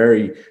is the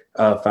very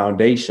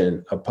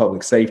foundation of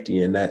public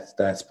safety, and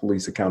that's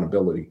police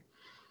accountability.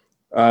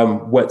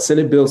 What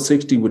Senate Bill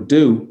 60 would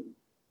do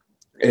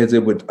is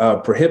it would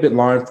prohibit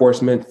law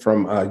enforcement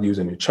from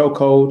using a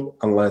chokehold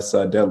unless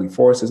deadly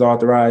force is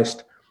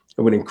authorized.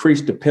 It would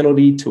increase the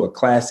penalty to a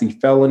Class C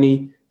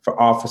felony for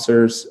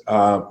officers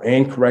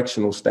and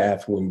correctional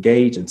staff who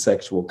engage in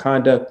sexual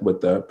conduct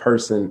with the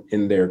person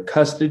in their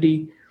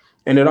custody.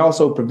 And it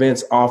also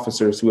prevents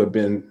officers who have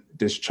been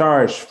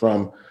discharged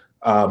from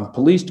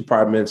police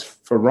departments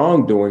for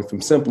wrongdoing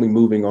from simply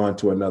moving on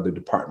to another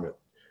department.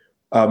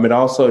 It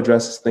also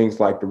addresses things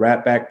like the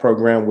Rat Back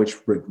program,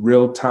 which would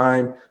real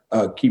time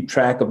keep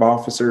track of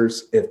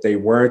officers if they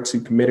were to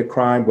commit a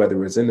crime, whether it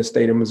was in the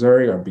state of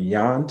Missouri or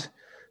beyond.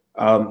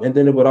 And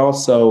then it would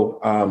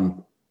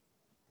also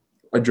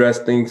address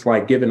things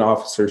like giving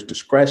officers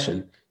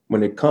discretion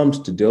when it comes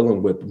to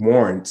dealing with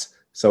warrants.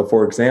 So,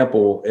 for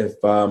example, if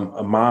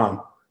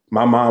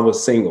my mom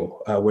was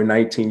single, we're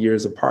 19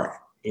 years apart.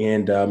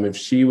 And if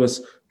she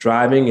was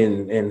driving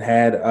and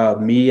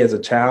had me as a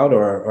child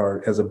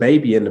or as a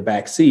baby in the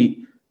back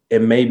seat,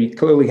 and maybe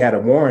clearly had a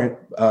warrant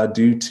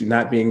due to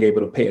not being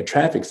able to pay a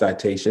traffic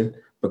citation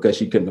because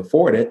she couldn't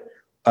afford it,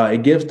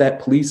 it gives that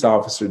police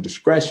officer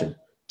discretion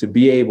to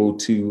be able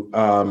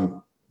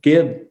to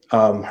give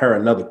her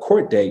another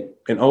court date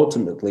and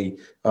ultimately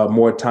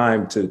more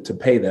time to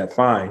pay that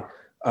fine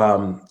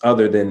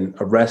other than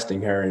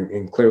arresting her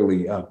and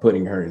clearly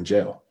putting her in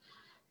jail.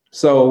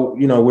 So,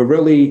 we're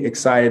really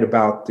excited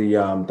about the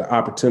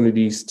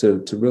opportunities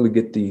to really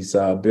get these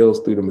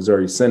bills through the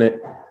Missouri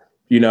Senate.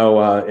 In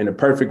a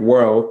perfect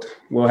world,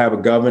 we'll have a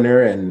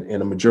governor and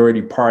a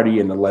majority party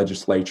in the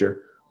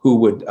legislature who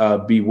would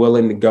be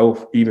willing to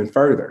go even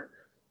further.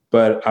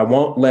 But I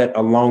won't let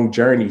a long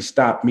journey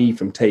stop me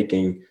from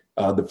taking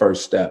the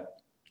first step.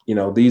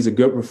 These are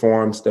good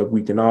reforms that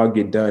we can all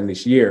get done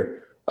this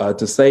year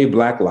to save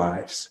Black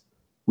lives.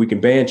 We can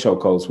ban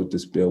chokeholds with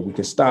this bill. We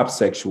can stop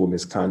sexual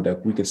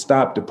misconduct. We can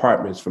stop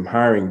departments from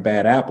hiring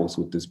bad apples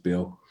with this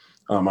bill.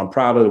 I'm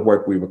proud of the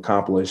work we've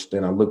accomplished,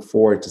 and I look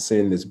forward to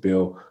seeing this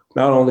bill,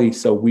 not only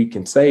so we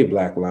can save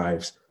Black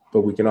lives,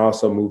 but we can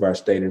also move our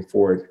state and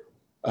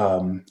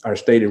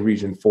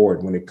region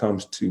forward when it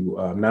comes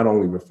to not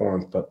only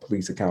reforms, but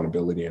police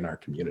accountability in our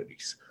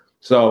communities.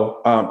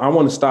 So I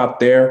want to stop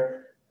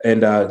there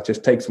and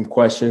just take some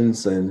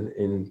questions.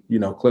 And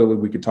clearly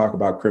we could talk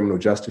about criminal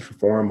justice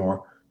reform,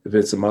 or if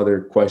it's some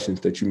other questions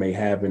that you may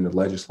have in the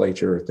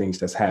legislature or things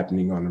that's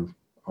happening on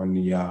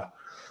the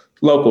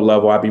local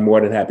level, I'd be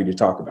more than happy to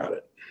talk about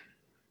it.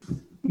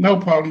 No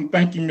problem.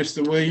 Thank you,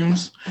 Mr.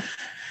 Williams.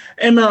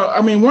 And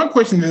one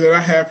question that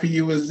I have for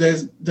you is: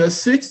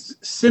 does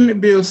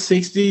Senate Bill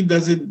 60,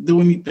 does it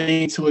do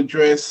anything to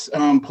address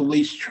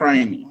police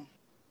training?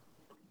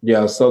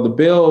 Yeah, so the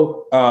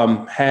bill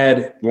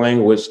had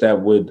language that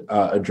would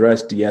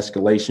address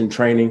de-escalation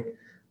training.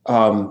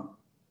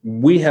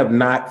 We have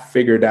not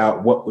figured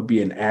out what would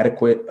be an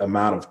adequate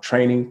amount of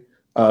training.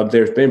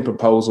 There's been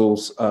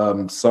proposals,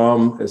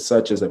 some as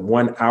such as a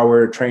 1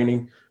 hour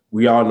training.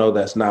 We all know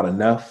that's not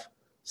enough.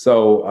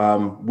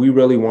 So we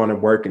really want to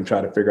work and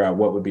try to figure out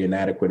what would be an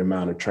adequate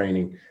amount of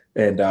training.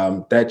 And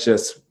that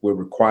just would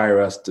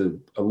require us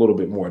a little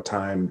bit more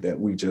time that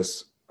we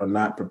just are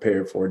not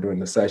prepared for during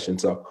the session.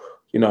 So,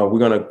 we're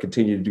going to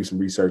continue to do some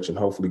research and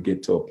hopefully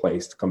get to a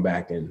place to come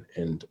back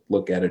and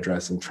look at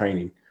addressing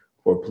training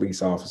for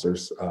police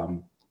officers,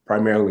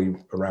 primarily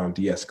around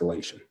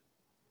de-escalation.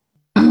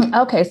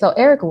 Okay, so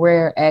Eric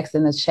Ware asked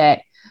in the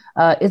chat,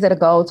 is it a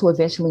goal to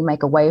eventually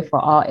make a way for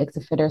all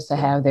ex-offenders to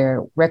have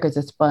their records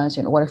expunged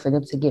in order for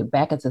them to get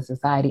back into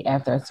society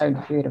after a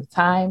certain period of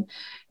time?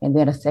 And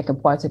then a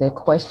second part to that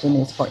question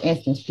is, for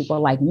instance,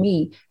 people like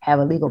me have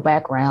a legal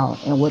background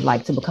and would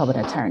like to become an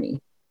attorney.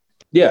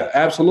 Yeah,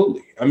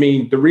 absolutely. I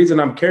mean, the reason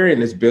I'm carrying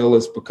this bill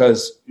is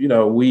because,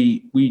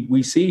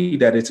 we see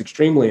that it's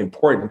extremely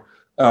important.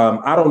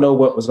 I don't know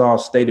what was all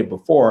stated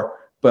before,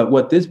 but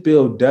what this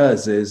bill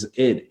does is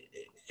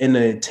and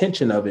the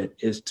intention of it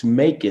is to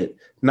make it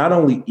not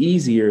only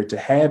easier to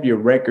have your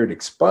record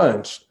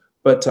expunged,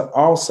 but to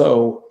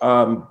also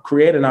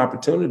create an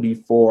opportunity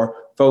for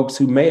folks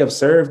who may have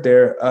served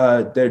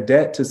their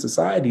debt to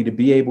society to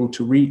be able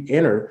to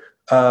re-enter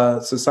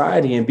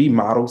society and be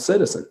model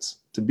citizens,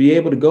 to be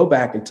able to go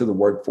back into the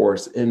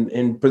workforce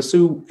and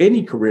pursue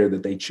any career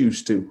that they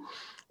choose to.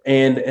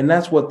 And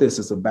that's what this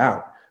is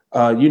about.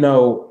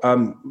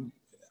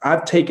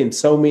 I've taken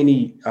so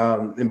many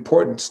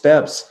important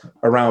steps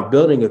around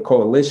building a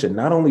coalition,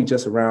 not only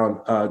just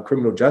around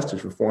criminal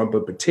justice reform,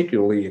 but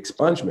particularly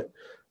expungement,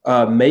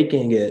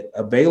 making it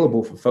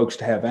available for folks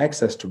to have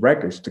access to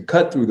records, to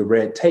cut through the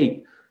red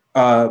tape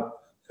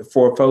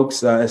for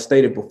folks, as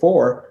stated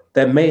before,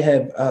 that may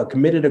have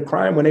committed a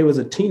crime when they was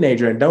a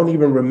teenager and don't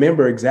even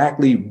remember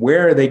exactly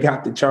where they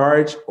got the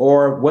charge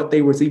or what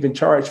they was even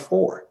charged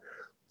for.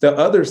 The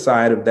other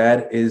side of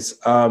that is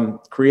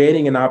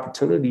creating an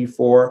opportunity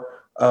for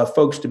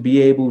folks to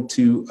be able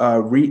to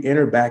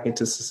re-enter back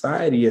into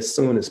society as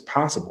soon as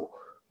possible.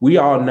 We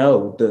all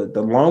know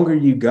the longer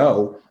you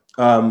go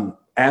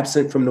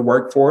absent from the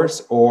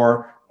workforce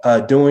or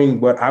doing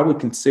what I would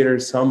consider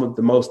some of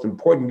the most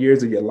important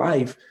years of your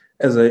life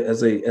as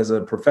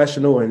a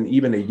professional and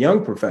even a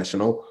young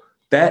professional,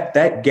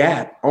 that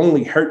gap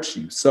only hurts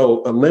you.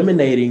 So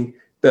eliminating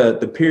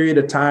the period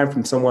of time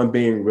from someone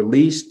being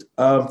released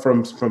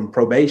from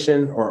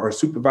probation or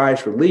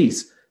supervised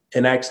release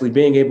and actually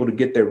being able to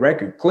get their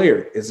record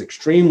clear is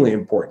extremely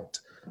important.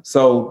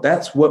 So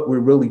that's what we're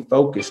really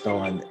focused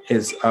on,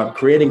 is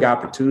creating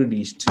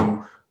opportunities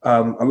to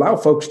allow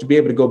folks to be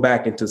able to go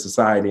back into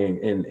society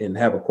and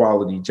have a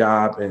quality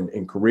job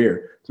and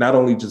career, not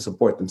only to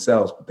support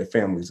themselves, but their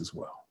families as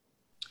well.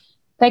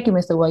 Thank you,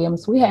 Mr.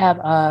 Williams. We have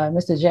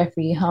Mr.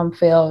 Jeffrey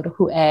Humfeld,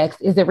 who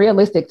asks, is it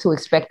realistic to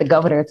expect the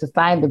governor to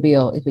sign the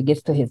bill if it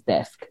gets to his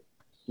desk?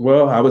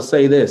 Well, I would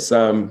say this,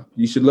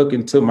 you should look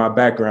into my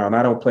background.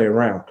 I don't play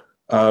around.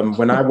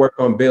 When I work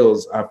on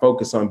bills, I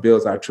focus on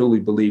bills I truly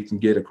believe can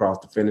get across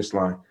the finish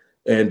line.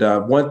 And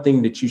one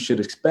thing that you should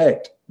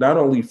expect, not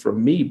only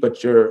from me,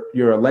 but your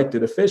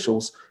elected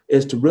officials,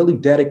 is to really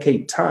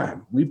dedicate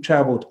time. We've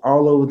traveled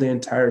all over the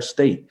entire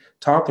state,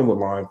 talking with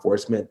law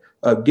enforcement,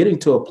 getting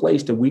to a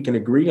place that we can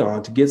agree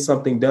on to get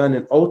something done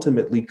and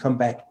ultimately come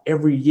back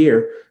every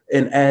year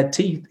and add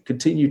teeth,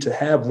 continue to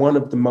have one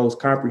of the most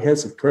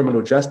comprehensive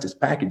criminal justice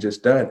packages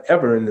done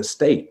ever in the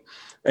state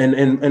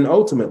and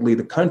ultimately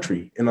the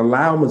country, and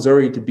allow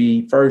Missouri to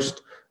be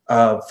first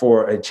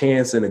for a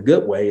chance in a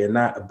good way and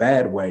not a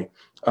bad way.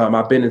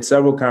 I've been in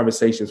several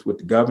conversations with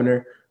the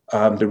governor.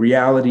 The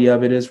reality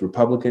of it is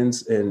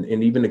Republicans and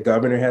even the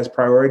governor has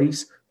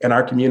priorities, and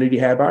our community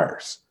have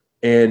ours.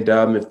 And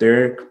if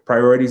their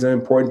priorities are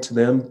important to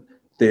them,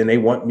 then they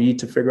want me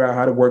to figure out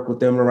how to work with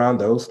them around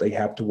those. They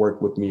have to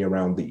work with me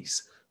around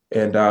these.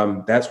 And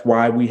that's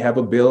why we have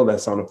a bill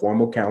that's on a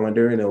formal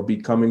calendar, and it'll be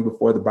coming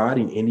before the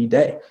body any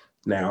day.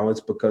 Now, it's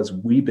because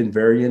we've been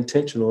very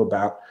intentional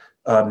about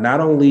not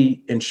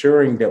only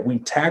ensuring that we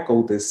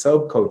tackle this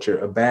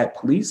subculture of bad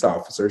police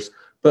officers,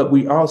 but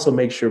we also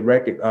make sure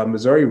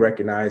Missouri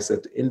recognizes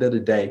at the end of the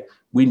day,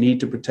 we need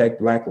to protect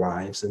Black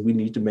lives, and we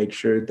need to make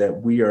sure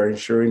that we are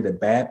ensuring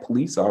that bad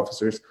police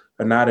officers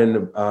are not in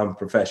the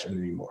profession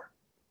anymore.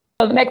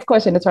 So the next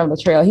question is from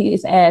Latrell. He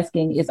is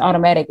asking, is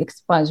automatic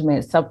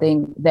expungement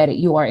something that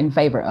you are in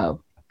favor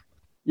of?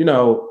 You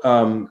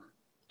know,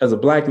 as a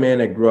Black man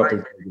that grew up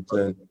in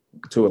Ferguson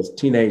to a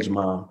teenage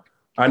mom,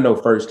 I know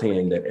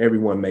firsthand that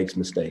everyone makes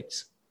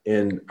mistakes,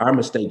 and our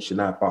mistakes should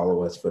not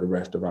follow us for the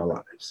rest of our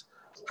lives.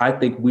 I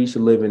think we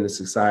should live in a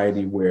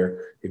society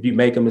where if you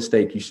make a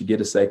mistake, you should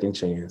get a second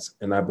chance.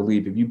 And I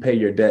believe if you pay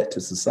your debt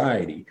to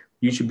society,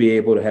 you should be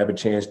able to have a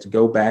chance to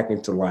go back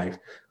into life,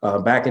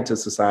 back into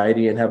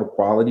society, and have a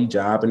quality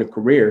job and a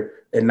career,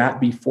 and not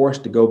be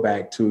forced to go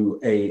back to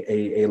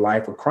a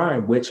life of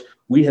crime, which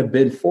we have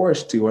been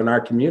forced to in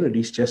our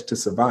communities just to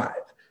survive.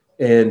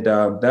 And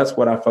that's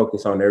what I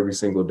focus on every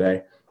single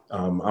day.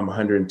 I'm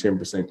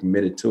 110%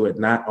 committed to it,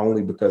 not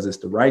only because it's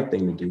the right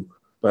thing to do,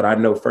 but I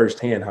know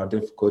firsthand how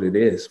difficult it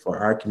is for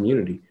our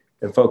community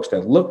and folks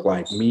that look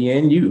like me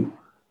and you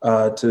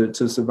to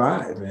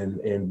survive.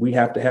 And we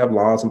have to have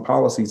laws and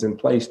policies in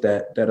place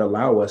that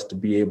allow us to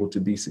be able to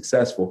be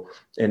successful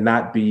and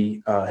not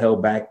be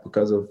held back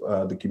because of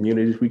the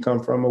communities we come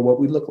from or what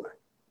we look like.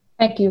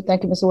 Thank you,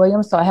 Mr.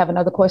 Williams. So I have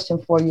another question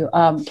for you.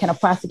 Can a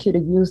prosecutor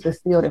use the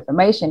sealed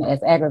information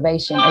as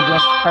aggravation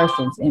against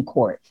persons in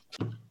court?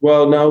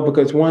 Well, no,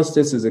 because once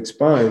this is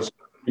expunged,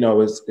 you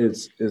know,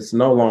 it's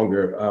no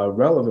longer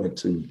relevant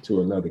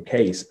to another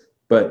case.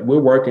 But we're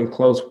working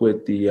close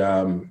with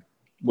the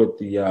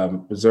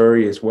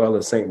Missouri as well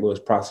as St. Louis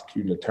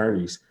prosecuting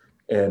attorneys.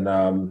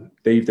 And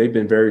they've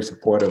been very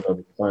supportive of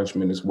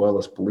expungement as well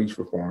as police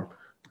reform.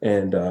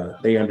 And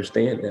they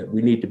understand that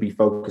we need to be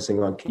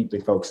focusing on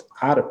keeping folks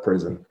out of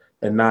prison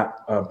and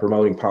not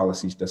promoting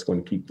policies that's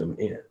going to keep them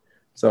in.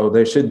 So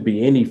there shouldn't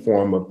be any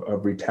form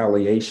of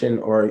retaliation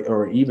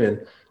or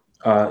even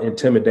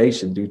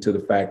intimidation due to the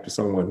fact of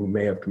someone who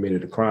may have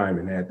committed a crime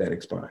and had that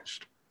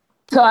expunged.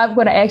 So I'm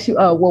going to ask you,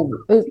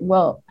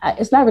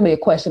 it's not really a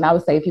question. I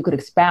would say if you could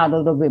expound a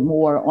little bit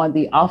more on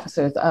the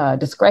officer's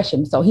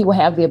discretion. So he will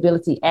have the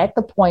ability at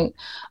the point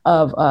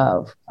of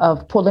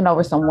pulling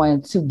over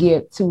someone to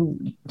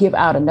give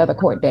out another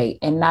court date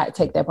and not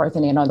take that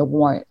person in on the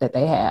warrant that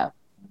they have.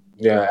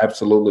 Yeah,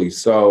 absolutely.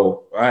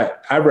 So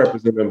I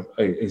represent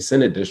a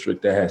Senate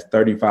district that has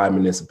 35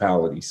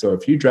 municipalities. So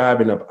if you're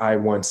driving up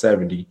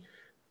I-170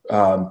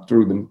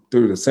 through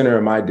the center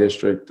of my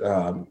district,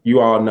 you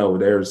all know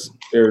there's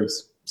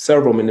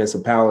several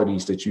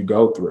municipalities that you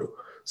go through.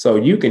 So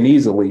you can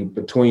easily,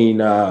 between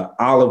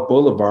Olive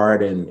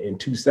Boulevard and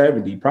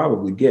 270,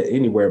 probably get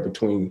anywhere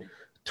between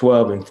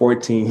 12 and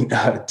 14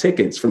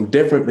 tickets from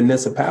different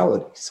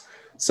municipalities.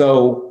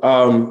 So,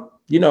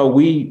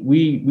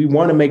 we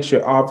want to make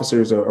sure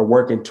officers are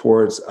working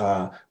towards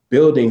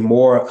building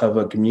more of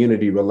a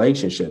community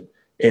relationship.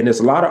 And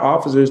there's a lot of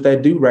officers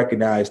that do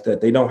recognize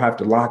that they don't have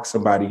to lock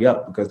somebody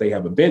up because they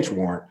have a bench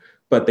warrant,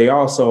 but they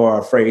also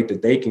are afraid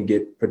that they can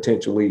get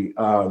potentially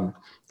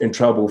in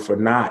trouble for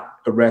not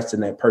arresting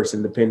that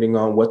person, depending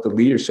on what the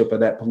leadership of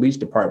that police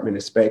department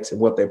expects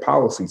and what their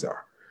policies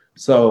are.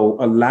 So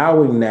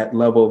allowing that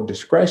level of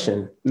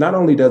discretion, not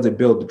only does it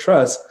build the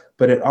trust,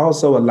 but it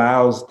also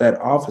allows that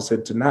officer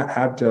to not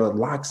have to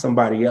lock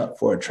somebody up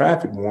for a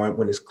traffic warrant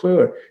when it's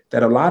clear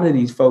that a lot of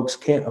these folks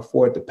can't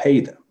afford to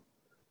pay them.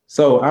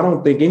 So I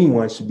don't think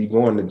anyone should be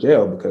going to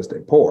jail because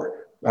they're poor.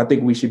 I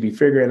think we should be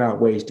figuring out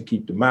ways to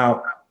keep them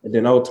out and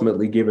then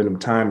ultimately giving them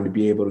time to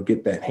be able to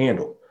get that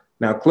handled.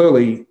 Now,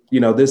 clearly,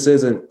 this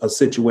isn't a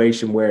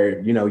situation where,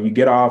 you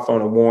get off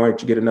on a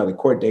warrant, you get another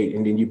court date,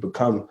 and then you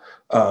become,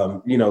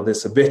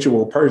 this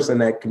habitual person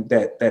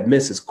that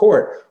misses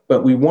court.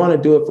 But we want to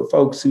do it for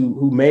folks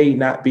who may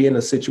not be in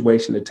a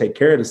situation to take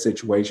care of the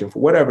situation for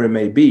whatever it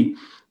may be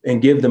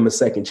and give them a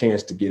second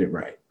chance to get it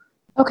right.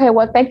 Okay,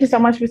 well, thank you so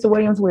much, Mr.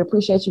 Williams. We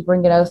appreciate you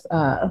bringing us,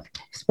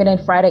 spending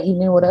Friday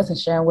evening with us and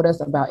sharing with us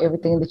about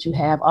everything that you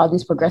have, all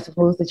these progressive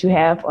moves that you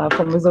have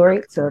from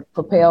Missouri to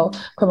propel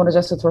criminal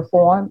justice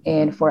reform.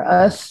 And for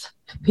us,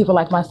 people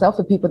like myself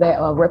and people that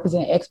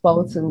represent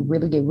Expo to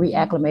really get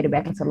reacclimated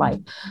back into life.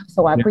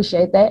 So I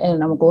appreciate that.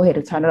 And I'm going to go ahead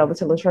and turn it over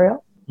to Latrell.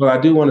 Well,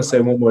 I do want to say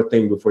one more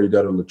thing before you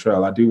go to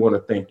Latrell. I do want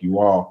to thank you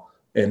all.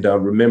 And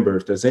remember,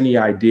 if there's any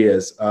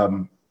ideas,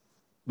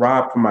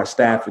 Rob from my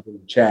staff is in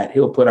the chat.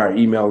 He'll put our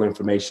email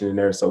information in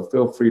there. So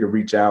feel free to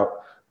reach out,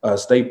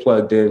 stay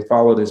plugged in,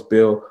 follow this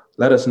bill.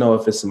 Let us know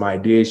if it's some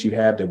ideas you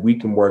have that we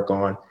can work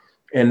on.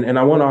 And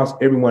I want to ask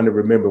everyone to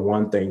remember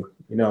one thing.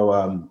 I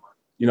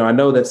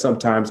know that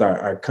sometimes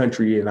our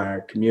country and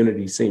our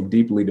community seem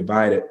deeply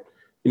divided,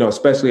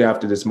 especially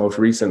after this most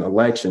recent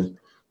election.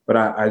 But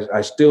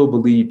I still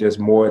believe there's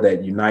more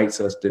that unites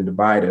us than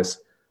divides us.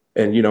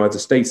 And, as a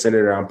state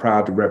senator, I'm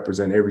proud to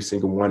represent every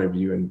single one of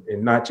you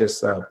and not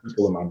just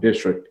people in my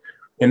district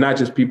and not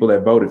just people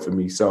that voted for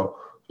me. So,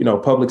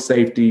 public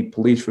safety,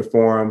 police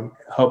reform,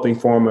 helping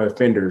former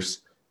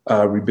offenders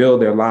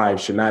rebuild their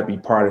lives should not be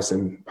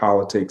partisan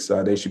politics.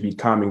 They should be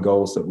common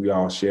goals that we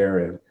all share.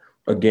 And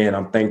again,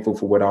 I'm thankful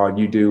for what all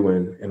you do,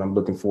 and I'm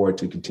looking forward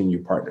to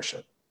continued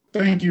partnership.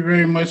 Thank you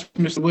very much,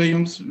 Mr.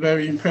 Williams.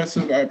 Very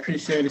impressive. I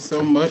appreciate it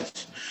so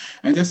much.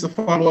 And just to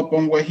follow up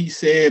on what he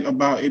said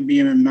about it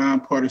being a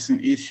nonpartisan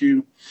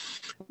issue,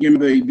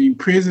 the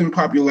prison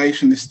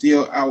population is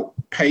still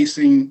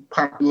outpacing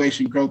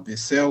population growth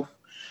itself.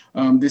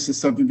 This is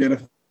something that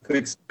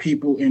affects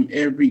people in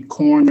every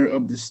corner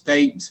of the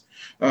state,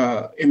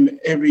 in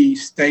every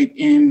state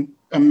in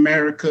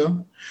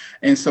America.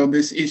 And so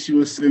this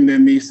issue is something that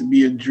needs to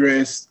be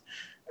addressed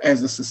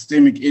as a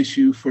systemic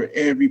issue for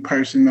every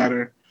person, no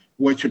matter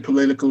what your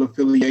political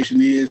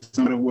affiliation is,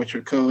 no matter what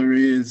your color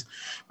is.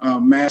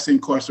 Mass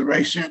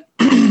incarceration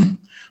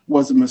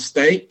was a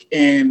mistake,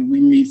 and we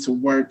need to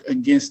work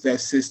against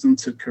that system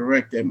to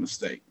correct that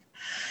mistake.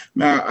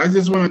 Now, I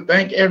just want to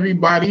thank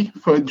everybody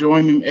for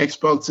joining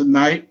Expo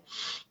tonight.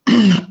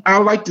 I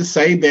like to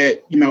say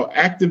that,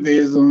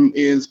 activism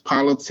is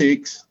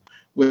politics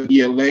with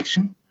the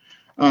election.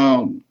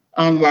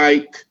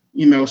 Unlike,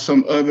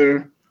 some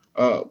other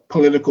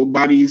political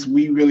bodies,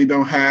 we really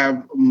don't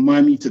have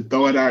money to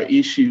throw at our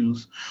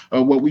issues.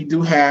 What we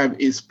do have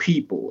is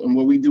people, and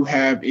what we do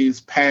have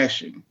is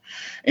passion.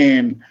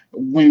 And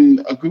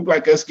when a group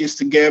like us gets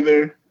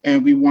together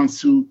and we want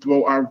to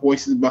throw our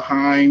voices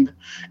behind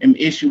an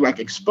issue like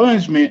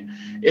expungement,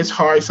 it's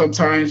hard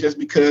sometimes just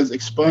because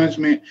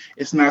expungement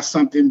is not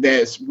something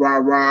that's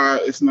rah-rah.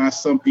 It's not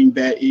something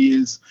that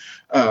is,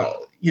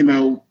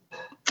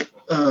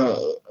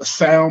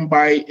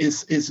 soundbite.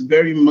 It's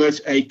very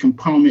much a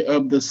component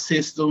of the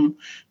system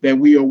that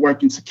we are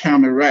working to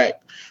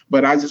counteract.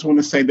 But I just want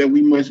to say that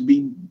we must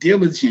be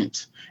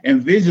diligent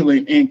and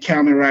vigilant in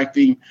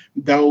counteracting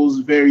those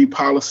very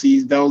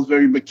policies, those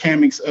very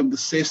mechanics of the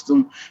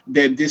system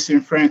that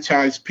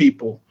disenfranchise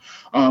people.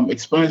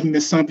 Expungement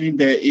is something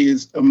that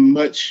is a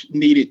much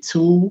needed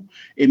tool.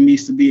 It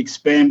needs to be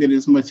expanded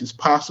as much as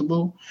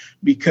possible,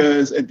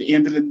 because at the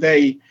end of the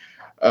day,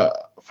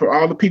 for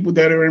all the people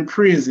that are in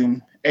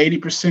prison,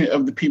 80%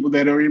 of the people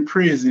that are in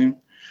prison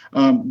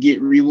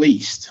get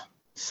released.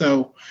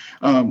 So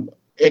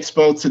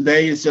Expo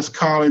today is just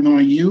calling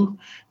on you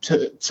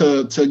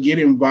to get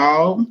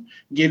involved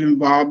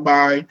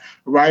by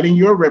writing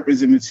your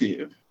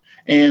representative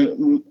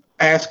and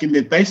asking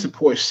that they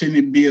support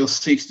Senate Bill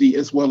 60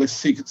 as well as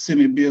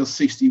Senate Bill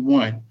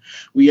 61.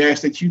 We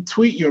ask that you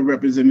tweet your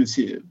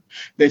representative,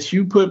 that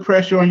you put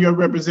pressure on your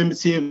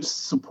representatives to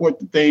support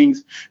the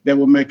things that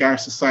will make our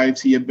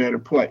society a better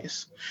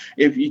place.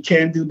 If you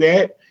can't do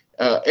that,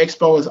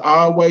 Expo is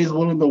always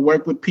willing to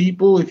work with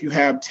people. If you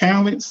have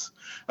talents,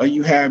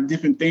 you have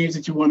different things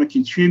that you want to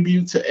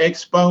contribute to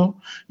Expo,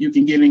 you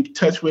can get in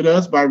touch with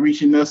us by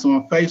reaching us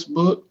on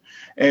Facebook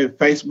at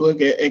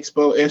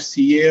Expo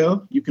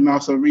STL. You can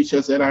also reach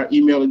us at our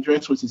email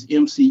address, which is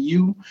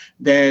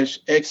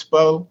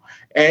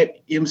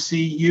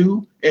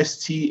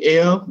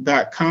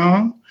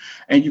mcu-expo@mcustl.com.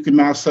 And you can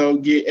also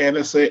get at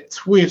us at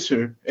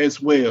Twitter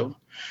as well.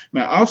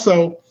 Now,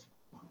 also,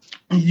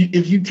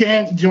 if you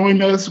can't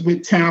join us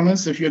with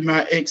talents, if you're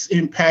not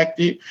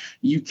impacted,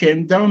 you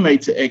can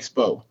donate to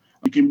Expo.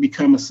 You can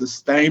become a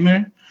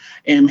sustainer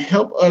and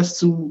help us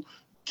to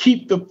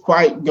keep the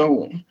fight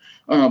going.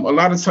 A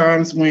lot of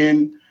times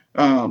when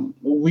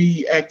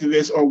we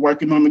activists are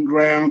working on the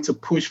ground to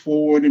push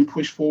forward, the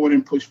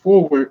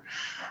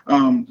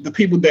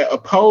people that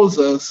oppose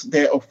us,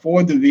 that are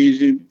for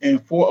division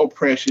and for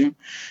oppression,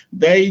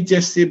 they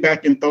just sit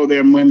back and throw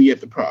their money at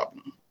the problem.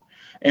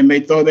 And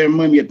they throw their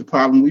money at the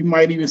problem. We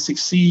might even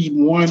succeed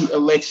one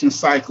election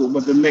cycle,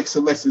 but the next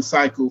election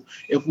cycle,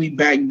 if we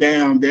back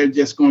down, they're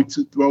just going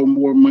to throw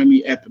more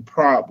money at the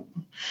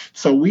problem.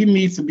 So we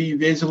need to be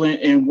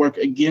vigilant and work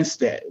against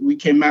that. We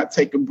cannot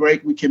take a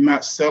break. We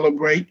cannot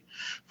celebrate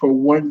for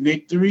one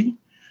victory.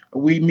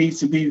 We need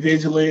to be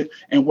vigilant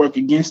and work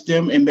against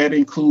them. And that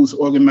includes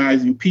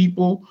organizing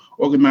people,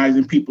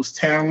 organizing people's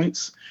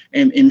talents,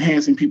 and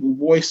enhancing people's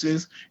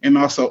voices, and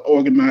also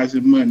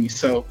organizing money.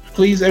 So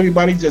please,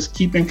 everybody, just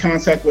keep in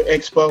contact with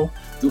Expo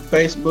through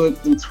Facebook,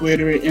 through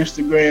Twitter and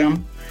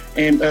Instagram,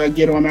 and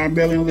get on our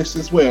mailing list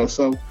as well.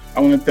 So I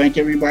want to thank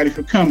everybody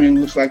for coming.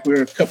 Looks like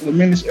we're a couple of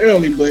minutes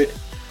early, but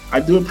I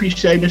do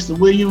appreciate Mr.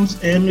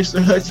 Williams and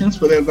Mr. Hutchins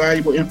for their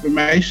valuable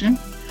information.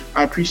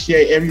 I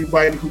appreciate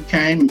everybody who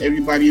came and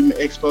everybody in the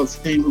Expo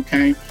team who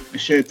came and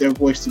shared their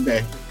voice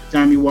today.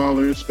 Johnny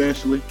Waller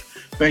especially.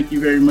 Thank you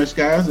very much,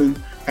 guys, and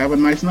have a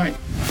nice night.